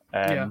same.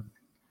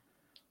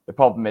 The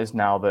problem is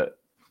now that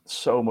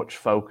so much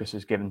focus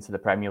is given to the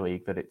Premier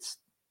League that it's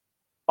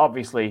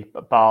obviously,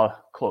 bar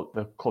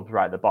the clubs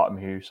right at the bottom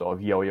who sort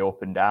of yo-yo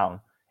up and down,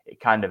 it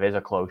kind of is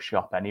a closed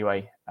shop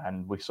anyway.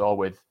 And we saw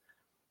with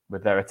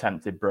their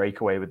attempted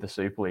breakaway with the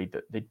Super League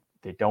that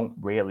they don't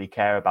really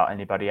care about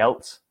anybody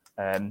else.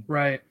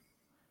 Right.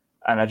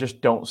 And I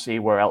just don't see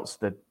where else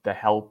the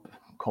help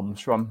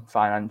comes from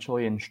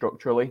financially and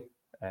structurally.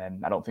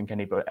 I don't think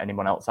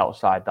anyone else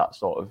outside that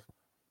sort of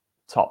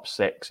top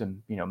six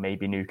and, you know,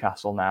 maybe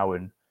Newcastle now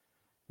and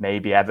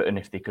maybe Everton,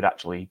 if they could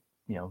actually,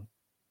 you know,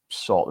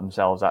 sort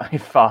themselves out.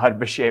 If Farhad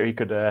Bashiri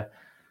could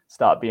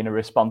start being a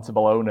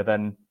responsible owner,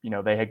 then, you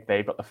know,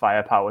 they've got the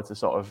firepower to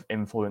sort of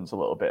influence a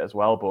little bit as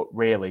well. But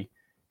really,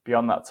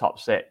 beyond that top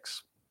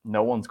six,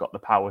 no one's got the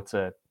power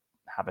to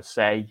have a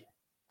say,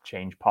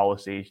 change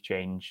policies,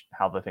 change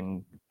how the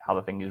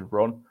thing is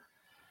run.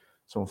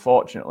 So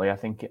unfortunately, I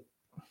think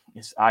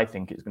it's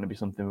going to be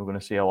something we're going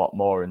to see a lot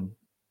more, and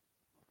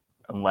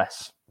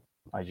unless,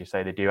 as you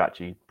say, they do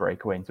actually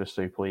break away into a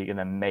Super League, and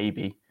then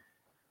maybe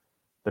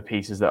the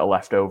pieces that are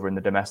left over in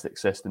the domestic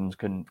systems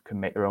can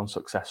make their own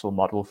successful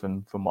model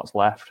from what's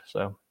left.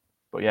 So,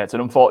 but yeah, it's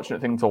an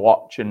unfortunate thing to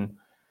watch, and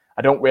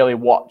I don't really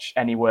watch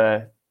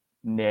anywhere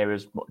near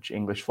as much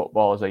English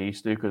football as I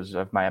used to because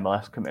of my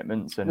MLS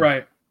commitments, and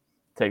it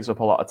takes up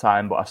a lot of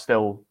time. But I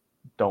still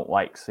don't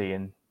like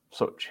seeing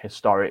such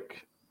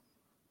historic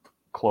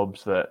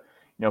clubs that,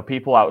 you know,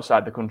 people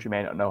outside the country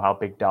may not know how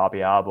big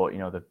Derby are, but, you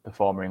know, the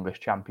former English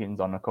champions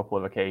on a couple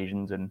of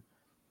occasions, and,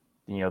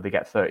 you know, they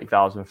get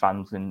 30,000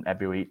 fans in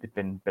every week. They've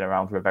been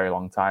around for a very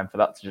long time. For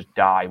that to just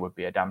die would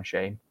be a damn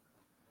shame.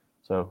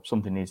 So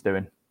something needs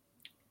doing.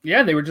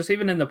 Yeah, they were just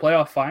even in the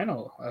playoff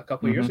final a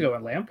couple of years ago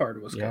when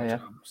Lampard was coaching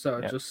them. So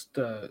just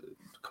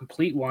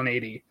complete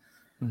 180.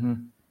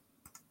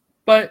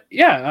 But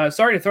yeah,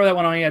 sorry to throw that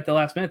one on you at the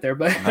last minute there,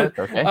 but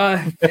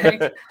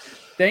okay.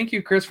 Thank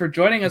you, Chris, for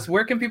joining us.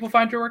 Where can people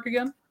find your work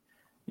again?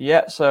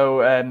 Yeah,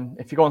 so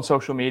if you go on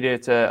social media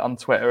on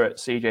Twitter at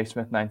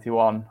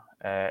CJSmith91,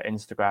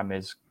 Instagram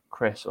is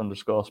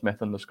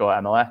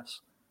Chris_Smith_MLS,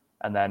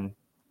 and then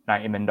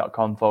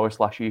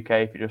 90min.com/UK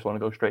if you just want to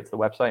go straight to the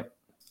website.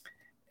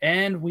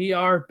 And we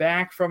are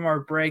back from our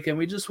break, and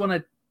we just want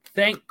to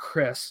thank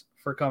Chris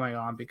for coming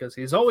on because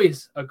he's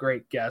always a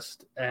great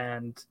guest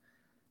and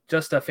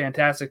just a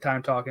fantastic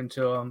time talking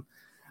to him.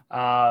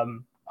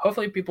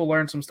 Hopefully people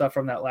learned some stuff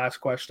from that last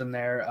question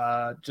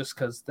there, just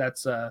because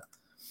that's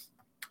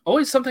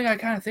always something I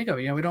kind of think of.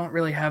 You know, we don't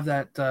really have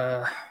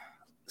that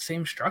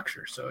same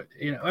structure. So,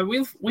 you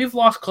know, we've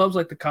lost clubs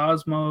like the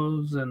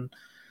Cosmos and,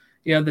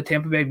 you know, the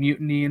Tampa Bay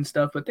Mutiny and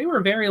stuff, but they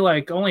were very,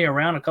 like, only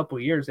around a couple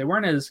of years. They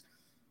weren't as,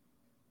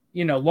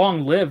 you know,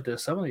 long-lived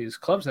as some of these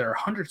clubs that are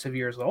hundreds of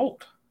years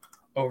old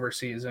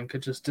overseas and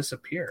could just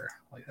disappear.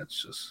 Like,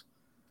 that's just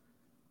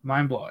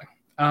mind-blowing.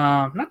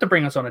 Not to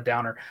bring us on a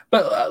downer,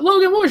 but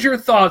Logan, what was your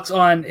thoughts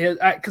on it?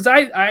 Because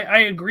I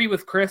agree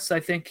with Chris. I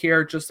think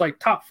here, just like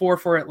top four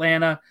for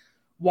Atlanta,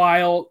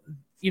 while,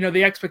 you know,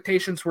 the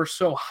expectations were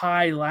so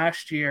high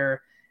last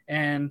year,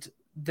 and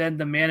then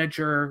the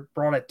manager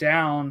brought it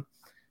down,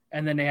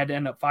 and then they had to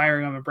end up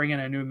firing him and bring in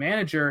a new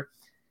manager,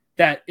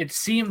 that it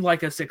seemed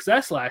like a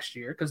success last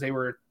year because they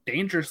were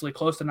dangerously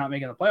close to not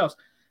making the playoffs.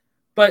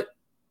 But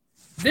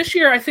this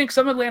year, I think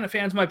some Atlanta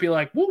fans might be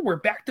like, well, we're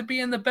back to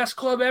being the best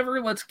club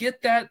ever. Let's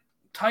get that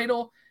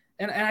title.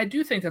 And I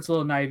do think that's a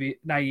little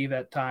naive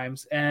at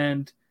times.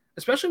 And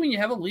especially when you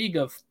have a league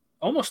of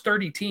almost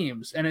 30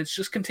 teams and it's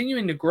just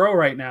continuing to grow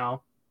right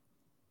now,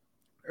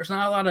 there's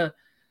not a lot of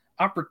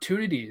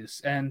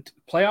opportunities, and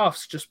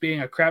playoffs just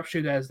being a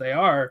crapshoot as they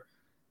are.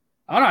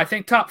 I don't know. I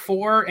think top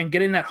four and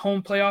getting that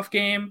home playoff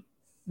game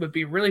would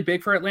be really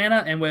big for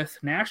Atlanta. And with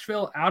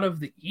Nashville out of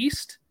the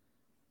East,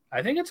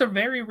 I think it's a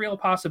very real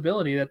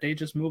possibility that they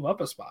just move up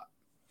a spot.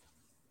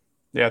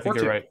 Yeah, I think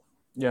you're right.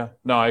 Yeah,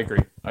 no, I agree.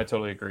 I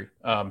totally agree.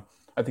 I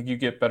think you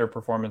get better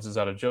performances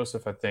out of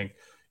Joseph. I think,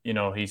 you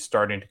know, he's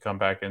starting to come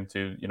back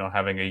into, you know,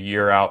 having a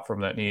year out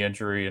from that knee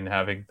injury and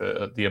having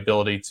the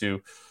ability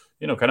to,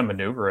 you know, kind of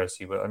maneuver as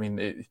he would. I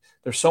mean,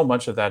 there's so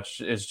much of that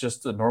is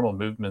just the normal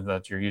movement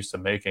that you're used to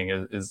making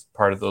is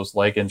part of those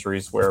leg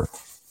injuries where,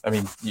 I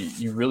mean,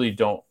 you really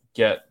don't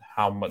get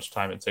how much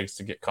time it takes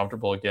to get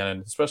comfortable again,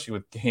 and especially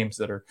with games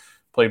that are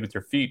played with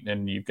your feet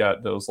and you've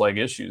got those leg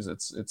issues,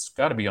 it's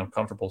got to be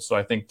uncomfortable. So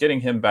I think getting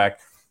him back,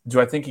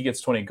 do I think he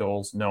gets 20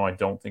 goals? No, I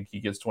don't think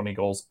he gets 20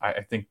 goals.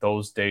 I think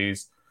those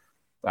days,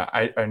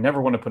 I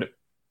never want to put it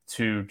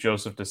to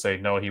Joseph to say,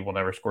 no, he will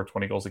never score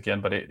 20 goals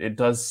again, but it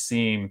does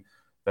seem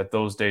that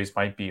those days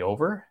might be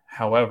over.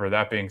 However,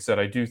 that being said,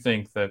 I do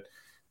think that,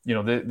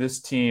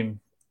 this team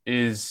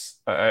is,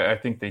 I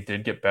think they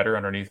did get better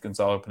underneath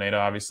Gonzalo Pineda,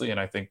 obviously. And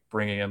I think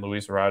bringing in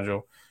Luis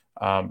Araujo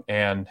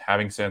and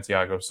having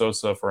Santiago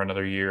Sosa for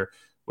another year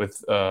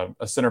with a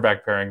center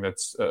back pairing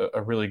that's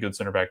a really good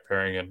center back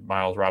pairing in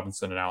Miles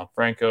Robinson and Alan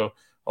Franco.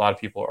 A lot of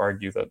people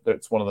argue that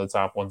it's one of the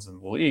top ones in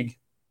the league.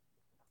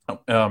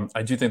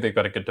 I do think they've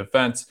got a good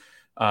defense.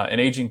 An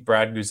aging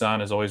Brad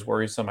Guzan is always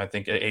worrisome. I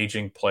think an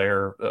aging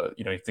player, I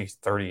think he's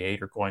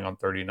 38 or going on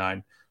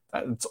 39.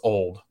 That's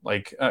old.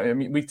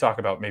 We talk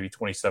about maybe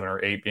 27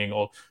 or 8 being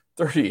old.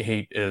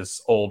 38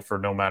 is old for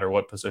no matter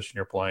what position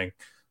you're playing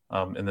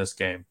in this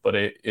game. But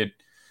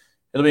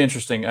it'll be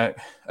interesting. I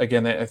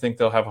think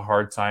they'll have a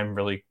hard time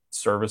really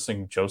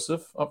servicing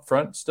Joseph up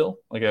front still.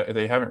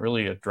 They haven't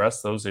really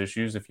addressed those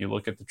issues. If you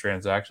look at the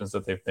transactions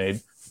that they've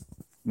made,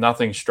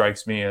 nothing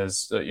strikes me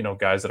as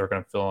guys that are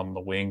going to fill on the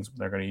wings when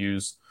they're going to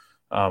use.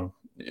 Are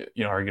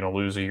you going to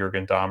lose a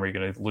Jurgen Damm? Are you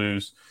going to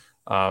lose?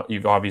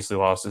 You've obviously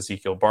lost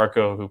Ezequiel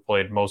Barco, who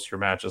played most of your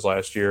matches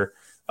last year.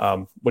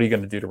 What are you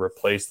going to do to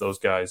replace those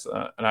guys?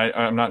 And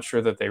I'm not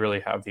sure that they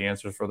really have the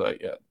answers for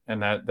that yet.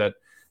 And that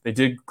they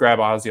did grab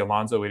Ozzy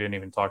Alonso. We didn't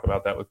even talk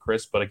about that with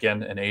Chris, but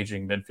again, an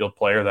aging midfield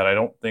player that I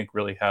don't think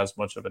really has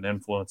much of an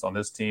influence on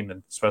this team,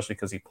 and especially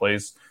because he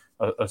plays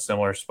a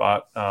similar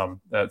spot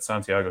that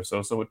Santiago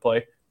Sosa would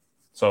play.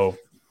 So,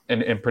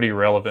 and pretty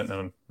relevant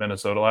in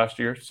Minnesota last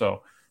year.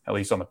 So, at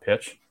least on the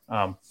pitch,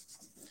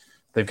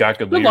 they've got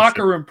good leadership.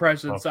 Locker room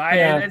presence.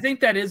 I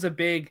think that is a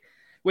big,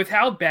 with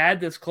how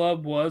bad this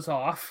club was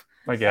off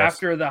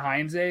after the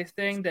Heinze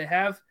thing,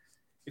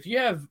 if you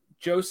have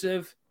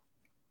Joseph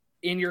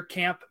in your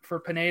camp for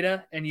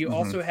Pineda, and you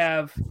also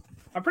have,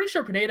 I'm pretty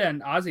sure Pineda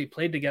and Ozzy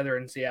played together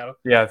in Seattle.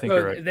 Yeah, I think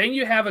you're right. Then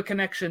you have a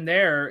connection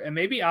there, and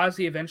maybe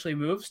Ozzy eventually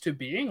moves to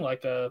being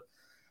like a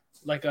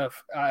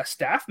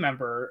staff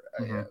member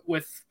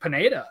with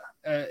Pineda,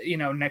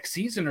 next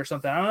season or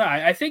something. I don't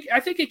know. I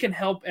think it can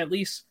help at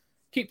least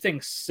keep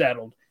things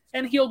settled,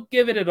 and he'll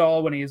give it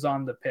all when he's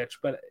on the pitch.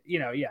 But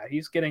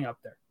he's getting up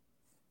there.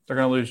 They're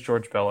going to lose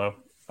George Bello.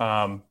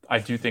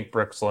 I do think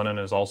Brooks Lennon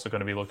is also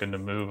going to be looking to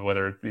move,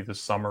 whether it be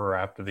this summer or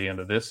after the end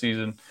of this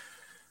season.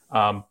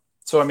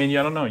 So, I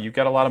don't know. You've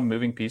got a lot of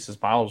moving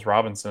pieces. Miles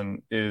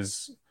Robinson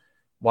is,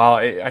 while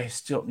I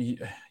still,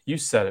 you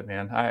said it,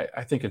 man.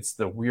 I think it's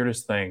the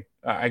weirdest thing.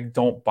 I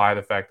don't buy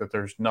the fact that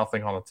there's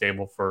nothing on the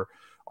table for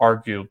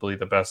arguably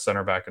the best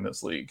center back in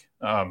this league.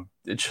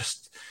 It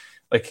just,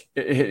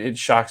 it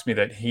shocks me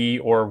that he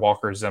or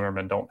Walker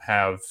Zimmerman don't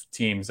have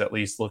teams at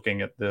least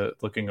looking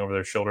over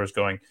their shoulders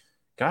going,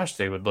 gosh,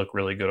 they would look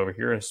really good over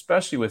here,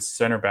 especially with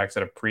center backs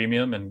at a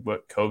premium and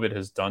what COVID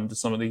has done to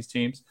some of these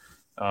teams.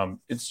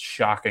 It's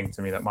shocking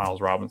to me that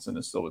Miles Robinson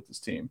is still with this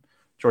team.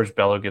 George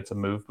Bello gets a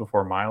move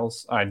before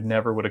Miles. I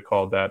never would have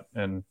called that.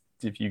 And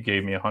if you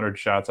gave me 100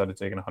 shots, I'd have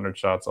taken 100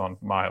 shots on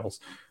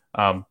Miles.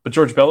 But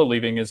George Bello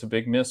leaving is a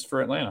big miss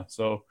for Atlanta.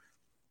 So,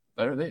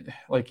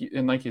 like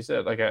you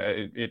said,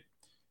 it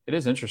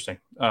is interesting.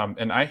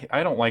 And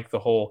I don't like the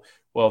whole,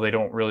 they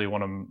don't really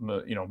want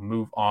to,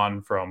 move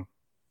on from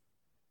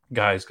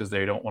guys because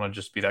they don't want to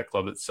just be that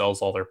club that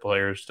sells all their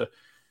players to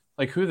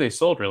who they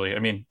sold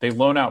really. They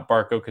loan out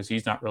Barco because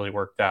he's not really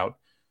worked out.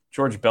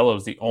 George Bello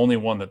is the only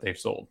one that they've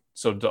sold.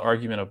 So the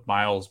argument of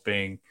Miles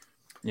being,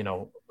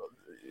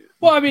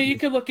 well, you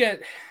could look at,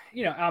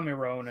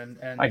 Almiron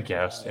and I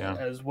guess,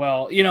 as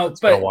well, it's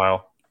been a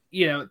while.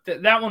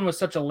 That one was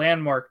such a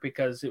landmark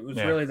because it was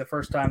really the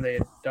first time they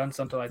had done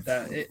something like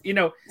that.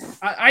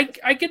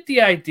 I get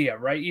the idea,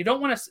 right? You don't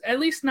want to, at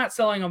least not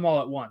selling them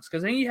all at once,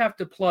 because then you have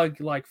to plug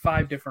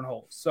 5 different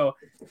holes. So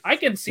I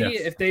can see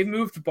if they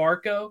moved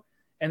Barco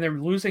and they're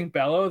losing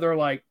Bello, they're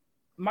like,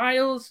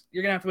 Miles,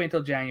 you're going to have to wait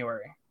until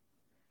January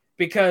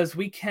because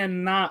we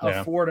cannot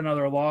afford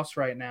another loss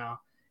right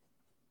now.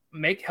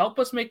 Help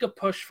us make a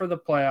push for the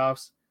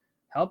playoffs.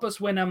 Help us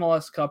win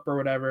MLS Cup or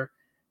whatever.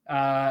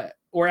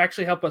 Or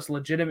actually help us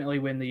legitimately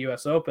win the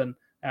U.S. Open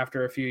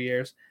after a few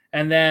years.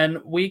 And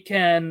then we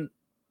can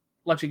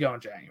let you go in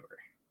January.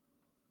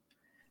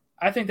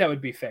 I think that would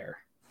be fair.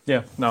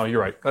 Yeah, no,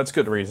 you're right. That's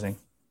good reasoning.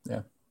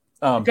 Yeah.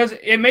 Because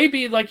it may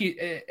be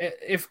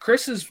if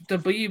Chris is to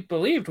be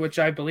believed, which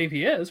I believe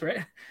he is,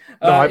 right?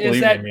 I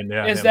believe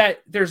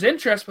that there's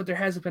interest, but there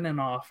hasn't been an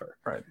offer.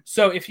 Right.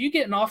 So if you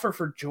get an offer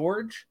for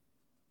George,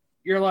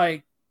 you're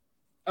like,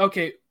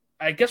 okay,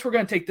 I guess we're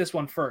going to take this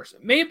one first.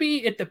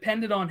 Maybe it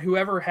depended on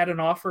whoever had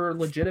an offer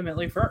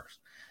legitimately first.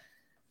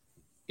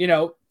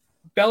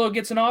 Bello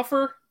gets an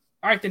offer.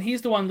 All right, then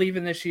he's the one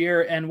leaving this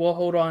year, and we'll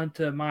hold on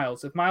to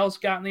Miles. If Miles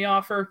gotten the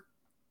offer,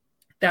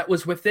 that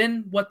was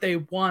within what they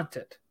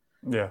wanted.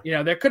 Yeah.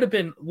 There could have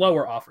been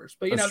lower offers.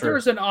 But, if there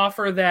was an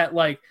offer that,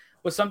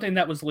 was something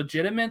that was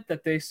legitimate,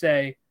 that they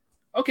say,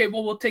 okay,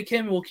 well, we'll take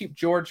him and we'll keep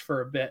George for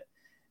a bit.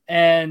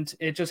 And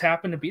it just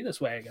happened to be this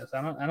way, I guess.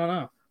 I don't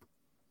know.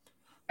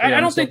 I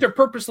don't think they're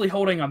purposely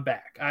holding them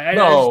back. I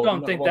just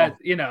don't think that,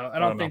 I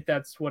don't think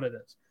that's what it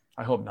is.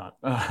 I hope not.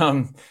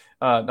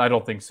 I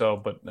don't think so,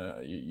 but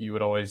you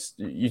would always,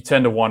 you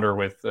tend to wonder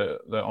with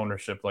the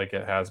ownership like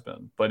it has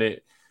been, but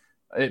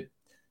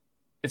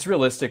it's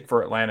realistic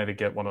for Atlanta to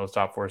get one of those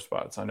top 4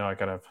 spots. I know I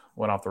kind of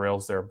went off the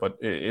rails there, but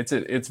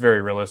it's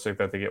very realistic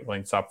that they get one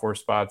of these top 4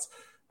 spots.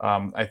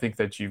 I think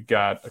that you've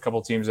got a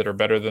couple teams that are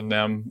better than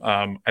them.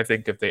 I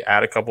think if they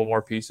add a couple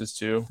more pieces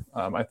too,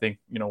 I think,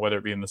 whether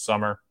it be in the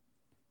summer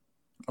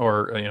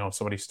or,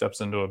 somebody steps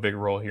into a big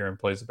role here and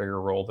plays a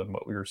bigger role than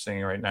what we were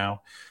seeing right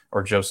now,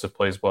 or Joseph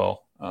plays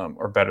well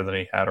or better than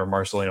he had, or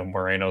Marcelino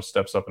Moreno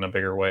steps up in a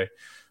bigger way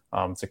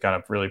to kind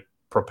of really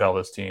propel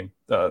this team.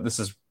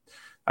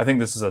 I think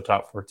this is a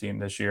top 4 team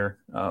this year.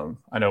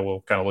 I know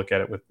we'll kind of look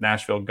at it with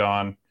Nashville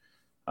gone.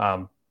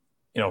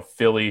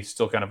 Philly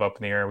still kind of up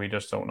in the air. We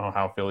just don't know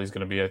how Philly's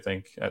going to be, I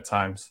think, at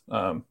times.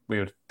 We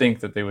would think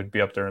that they would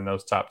be up there in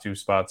those top 2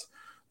 spots.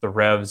 The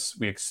Revs,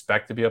 we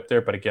expect to be up there,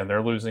 but again,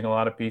 they're losing a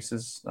lot of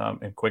pieces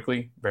and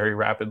quickly, very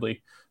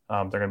rapidly.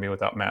 They're going to be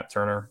without Matt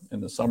Turner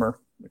in the summer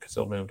because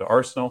he'll move to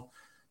Arsenal.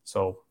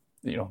 So,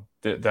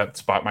 that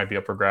spot might be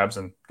up for grabs,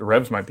 and the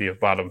Revs might be at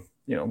bottom,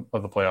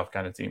 of the playoff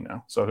kind of team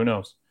now. So who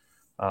knows?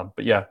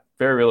 But yeah,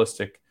 very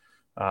realistic.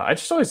 I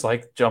just always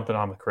like jumping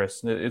on with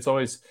Chris. It's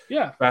always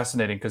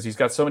fascinating because he's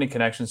got so many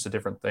connections to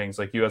different things,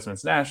 like U.S.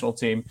 men's national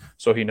team.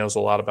 So he knows a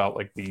lot about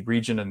like the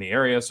region and the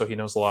area. So he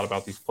knows a lot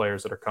about these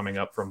players that are coming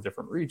up from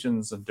different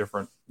regions and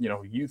different,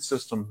 youth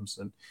systems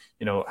and,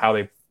 how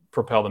they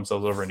propel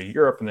themselves over into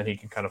Europe. And then he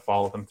can kind of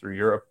follow them through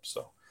Europe.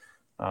 So,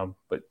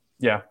 but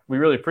yeah, we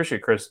really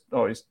appreciate Chris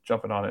always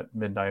jumping on at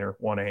midnight or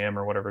 1 a.m.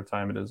 or whatever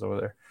time it is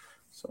over there.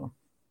 So,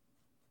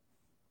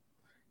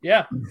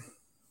 yeah.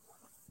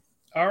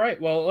 All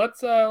right. Well,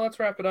 let's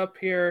wrap it up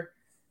here,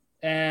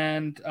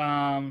 and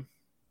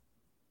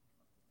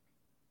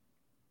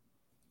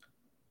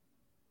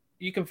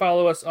you can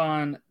follow us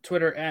on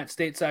Twitter at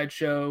Stateside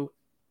Show,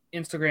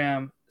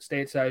 Instagram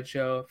Stateside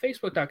Show,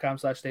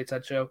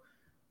 Facebook.com/Stateside Show,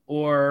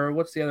 or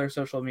what's the other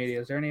social media?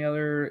 Is there any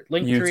other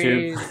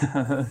Linktree?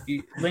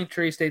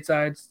 Linktree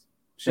Stateside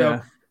Show,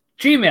 yeah.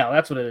 Gmail.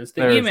 That's what it is.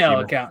 The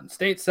email account,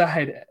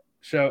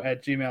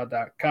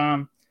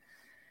 statesideshow@gmail.com.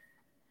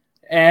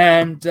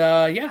 And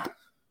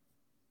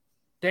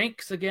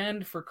thanks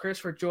again for Chris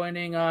for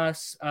joining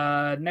us.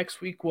 Next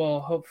week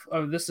we'll hope.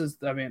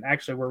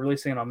 Actually we're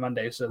releasing it on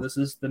Monday, so this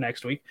is the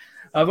next week.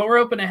 But we're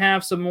hoping to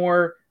have some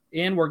more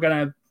in. We're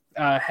gonna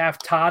have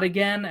Todd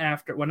again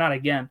after. Well, not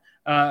again.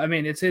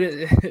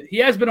 He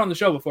has been on the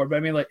show before,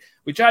 but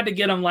we tried to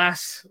get him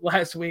last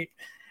week.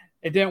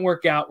 It didn't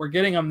work out. We're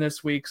getting him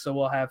this week, so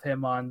we'll have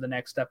him on the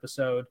next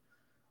episode.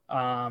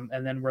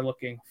 And then we're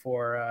looking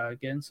for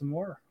getting some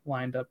more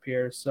lined up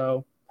here.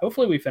 So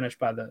hopefully we finish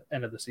by the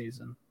end of the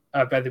season.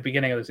 By the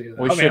beginning of the season.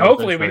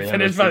 Hopefully we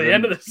finish by the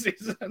end of the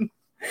season.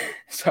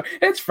 So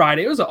it's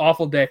Friday. It was an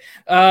awful day.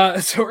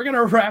 So we're going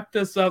to wrap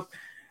this up.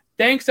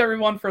 Thanks,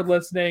 everyone, for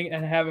listening,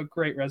 and have a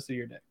great rest of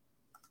your day.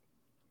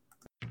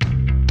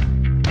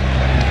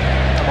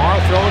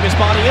 Kamara throwing his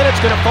body in. It's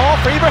going to fall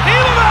for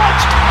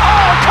Ibrahimovic.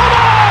 Oh,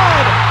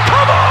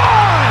 come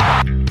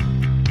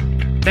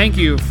on! Thank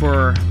you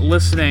for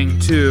listening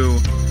to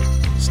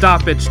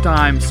Stoppage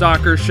Time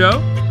Soccer Show.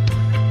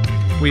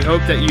 We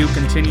hope that you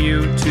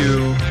continue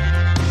to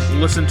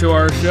listen to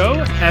our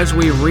show as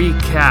we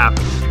recap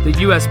the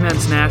U.S.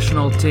 men's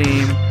national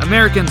team,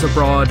 Americans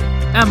abroad,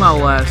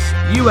 MLS,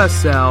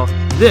 USL.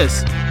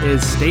 This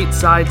is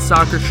Stateside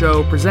Soccer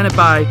Show presented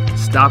by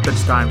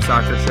Stoppage Time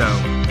Soccer Show.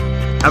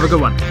 Have a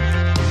good one.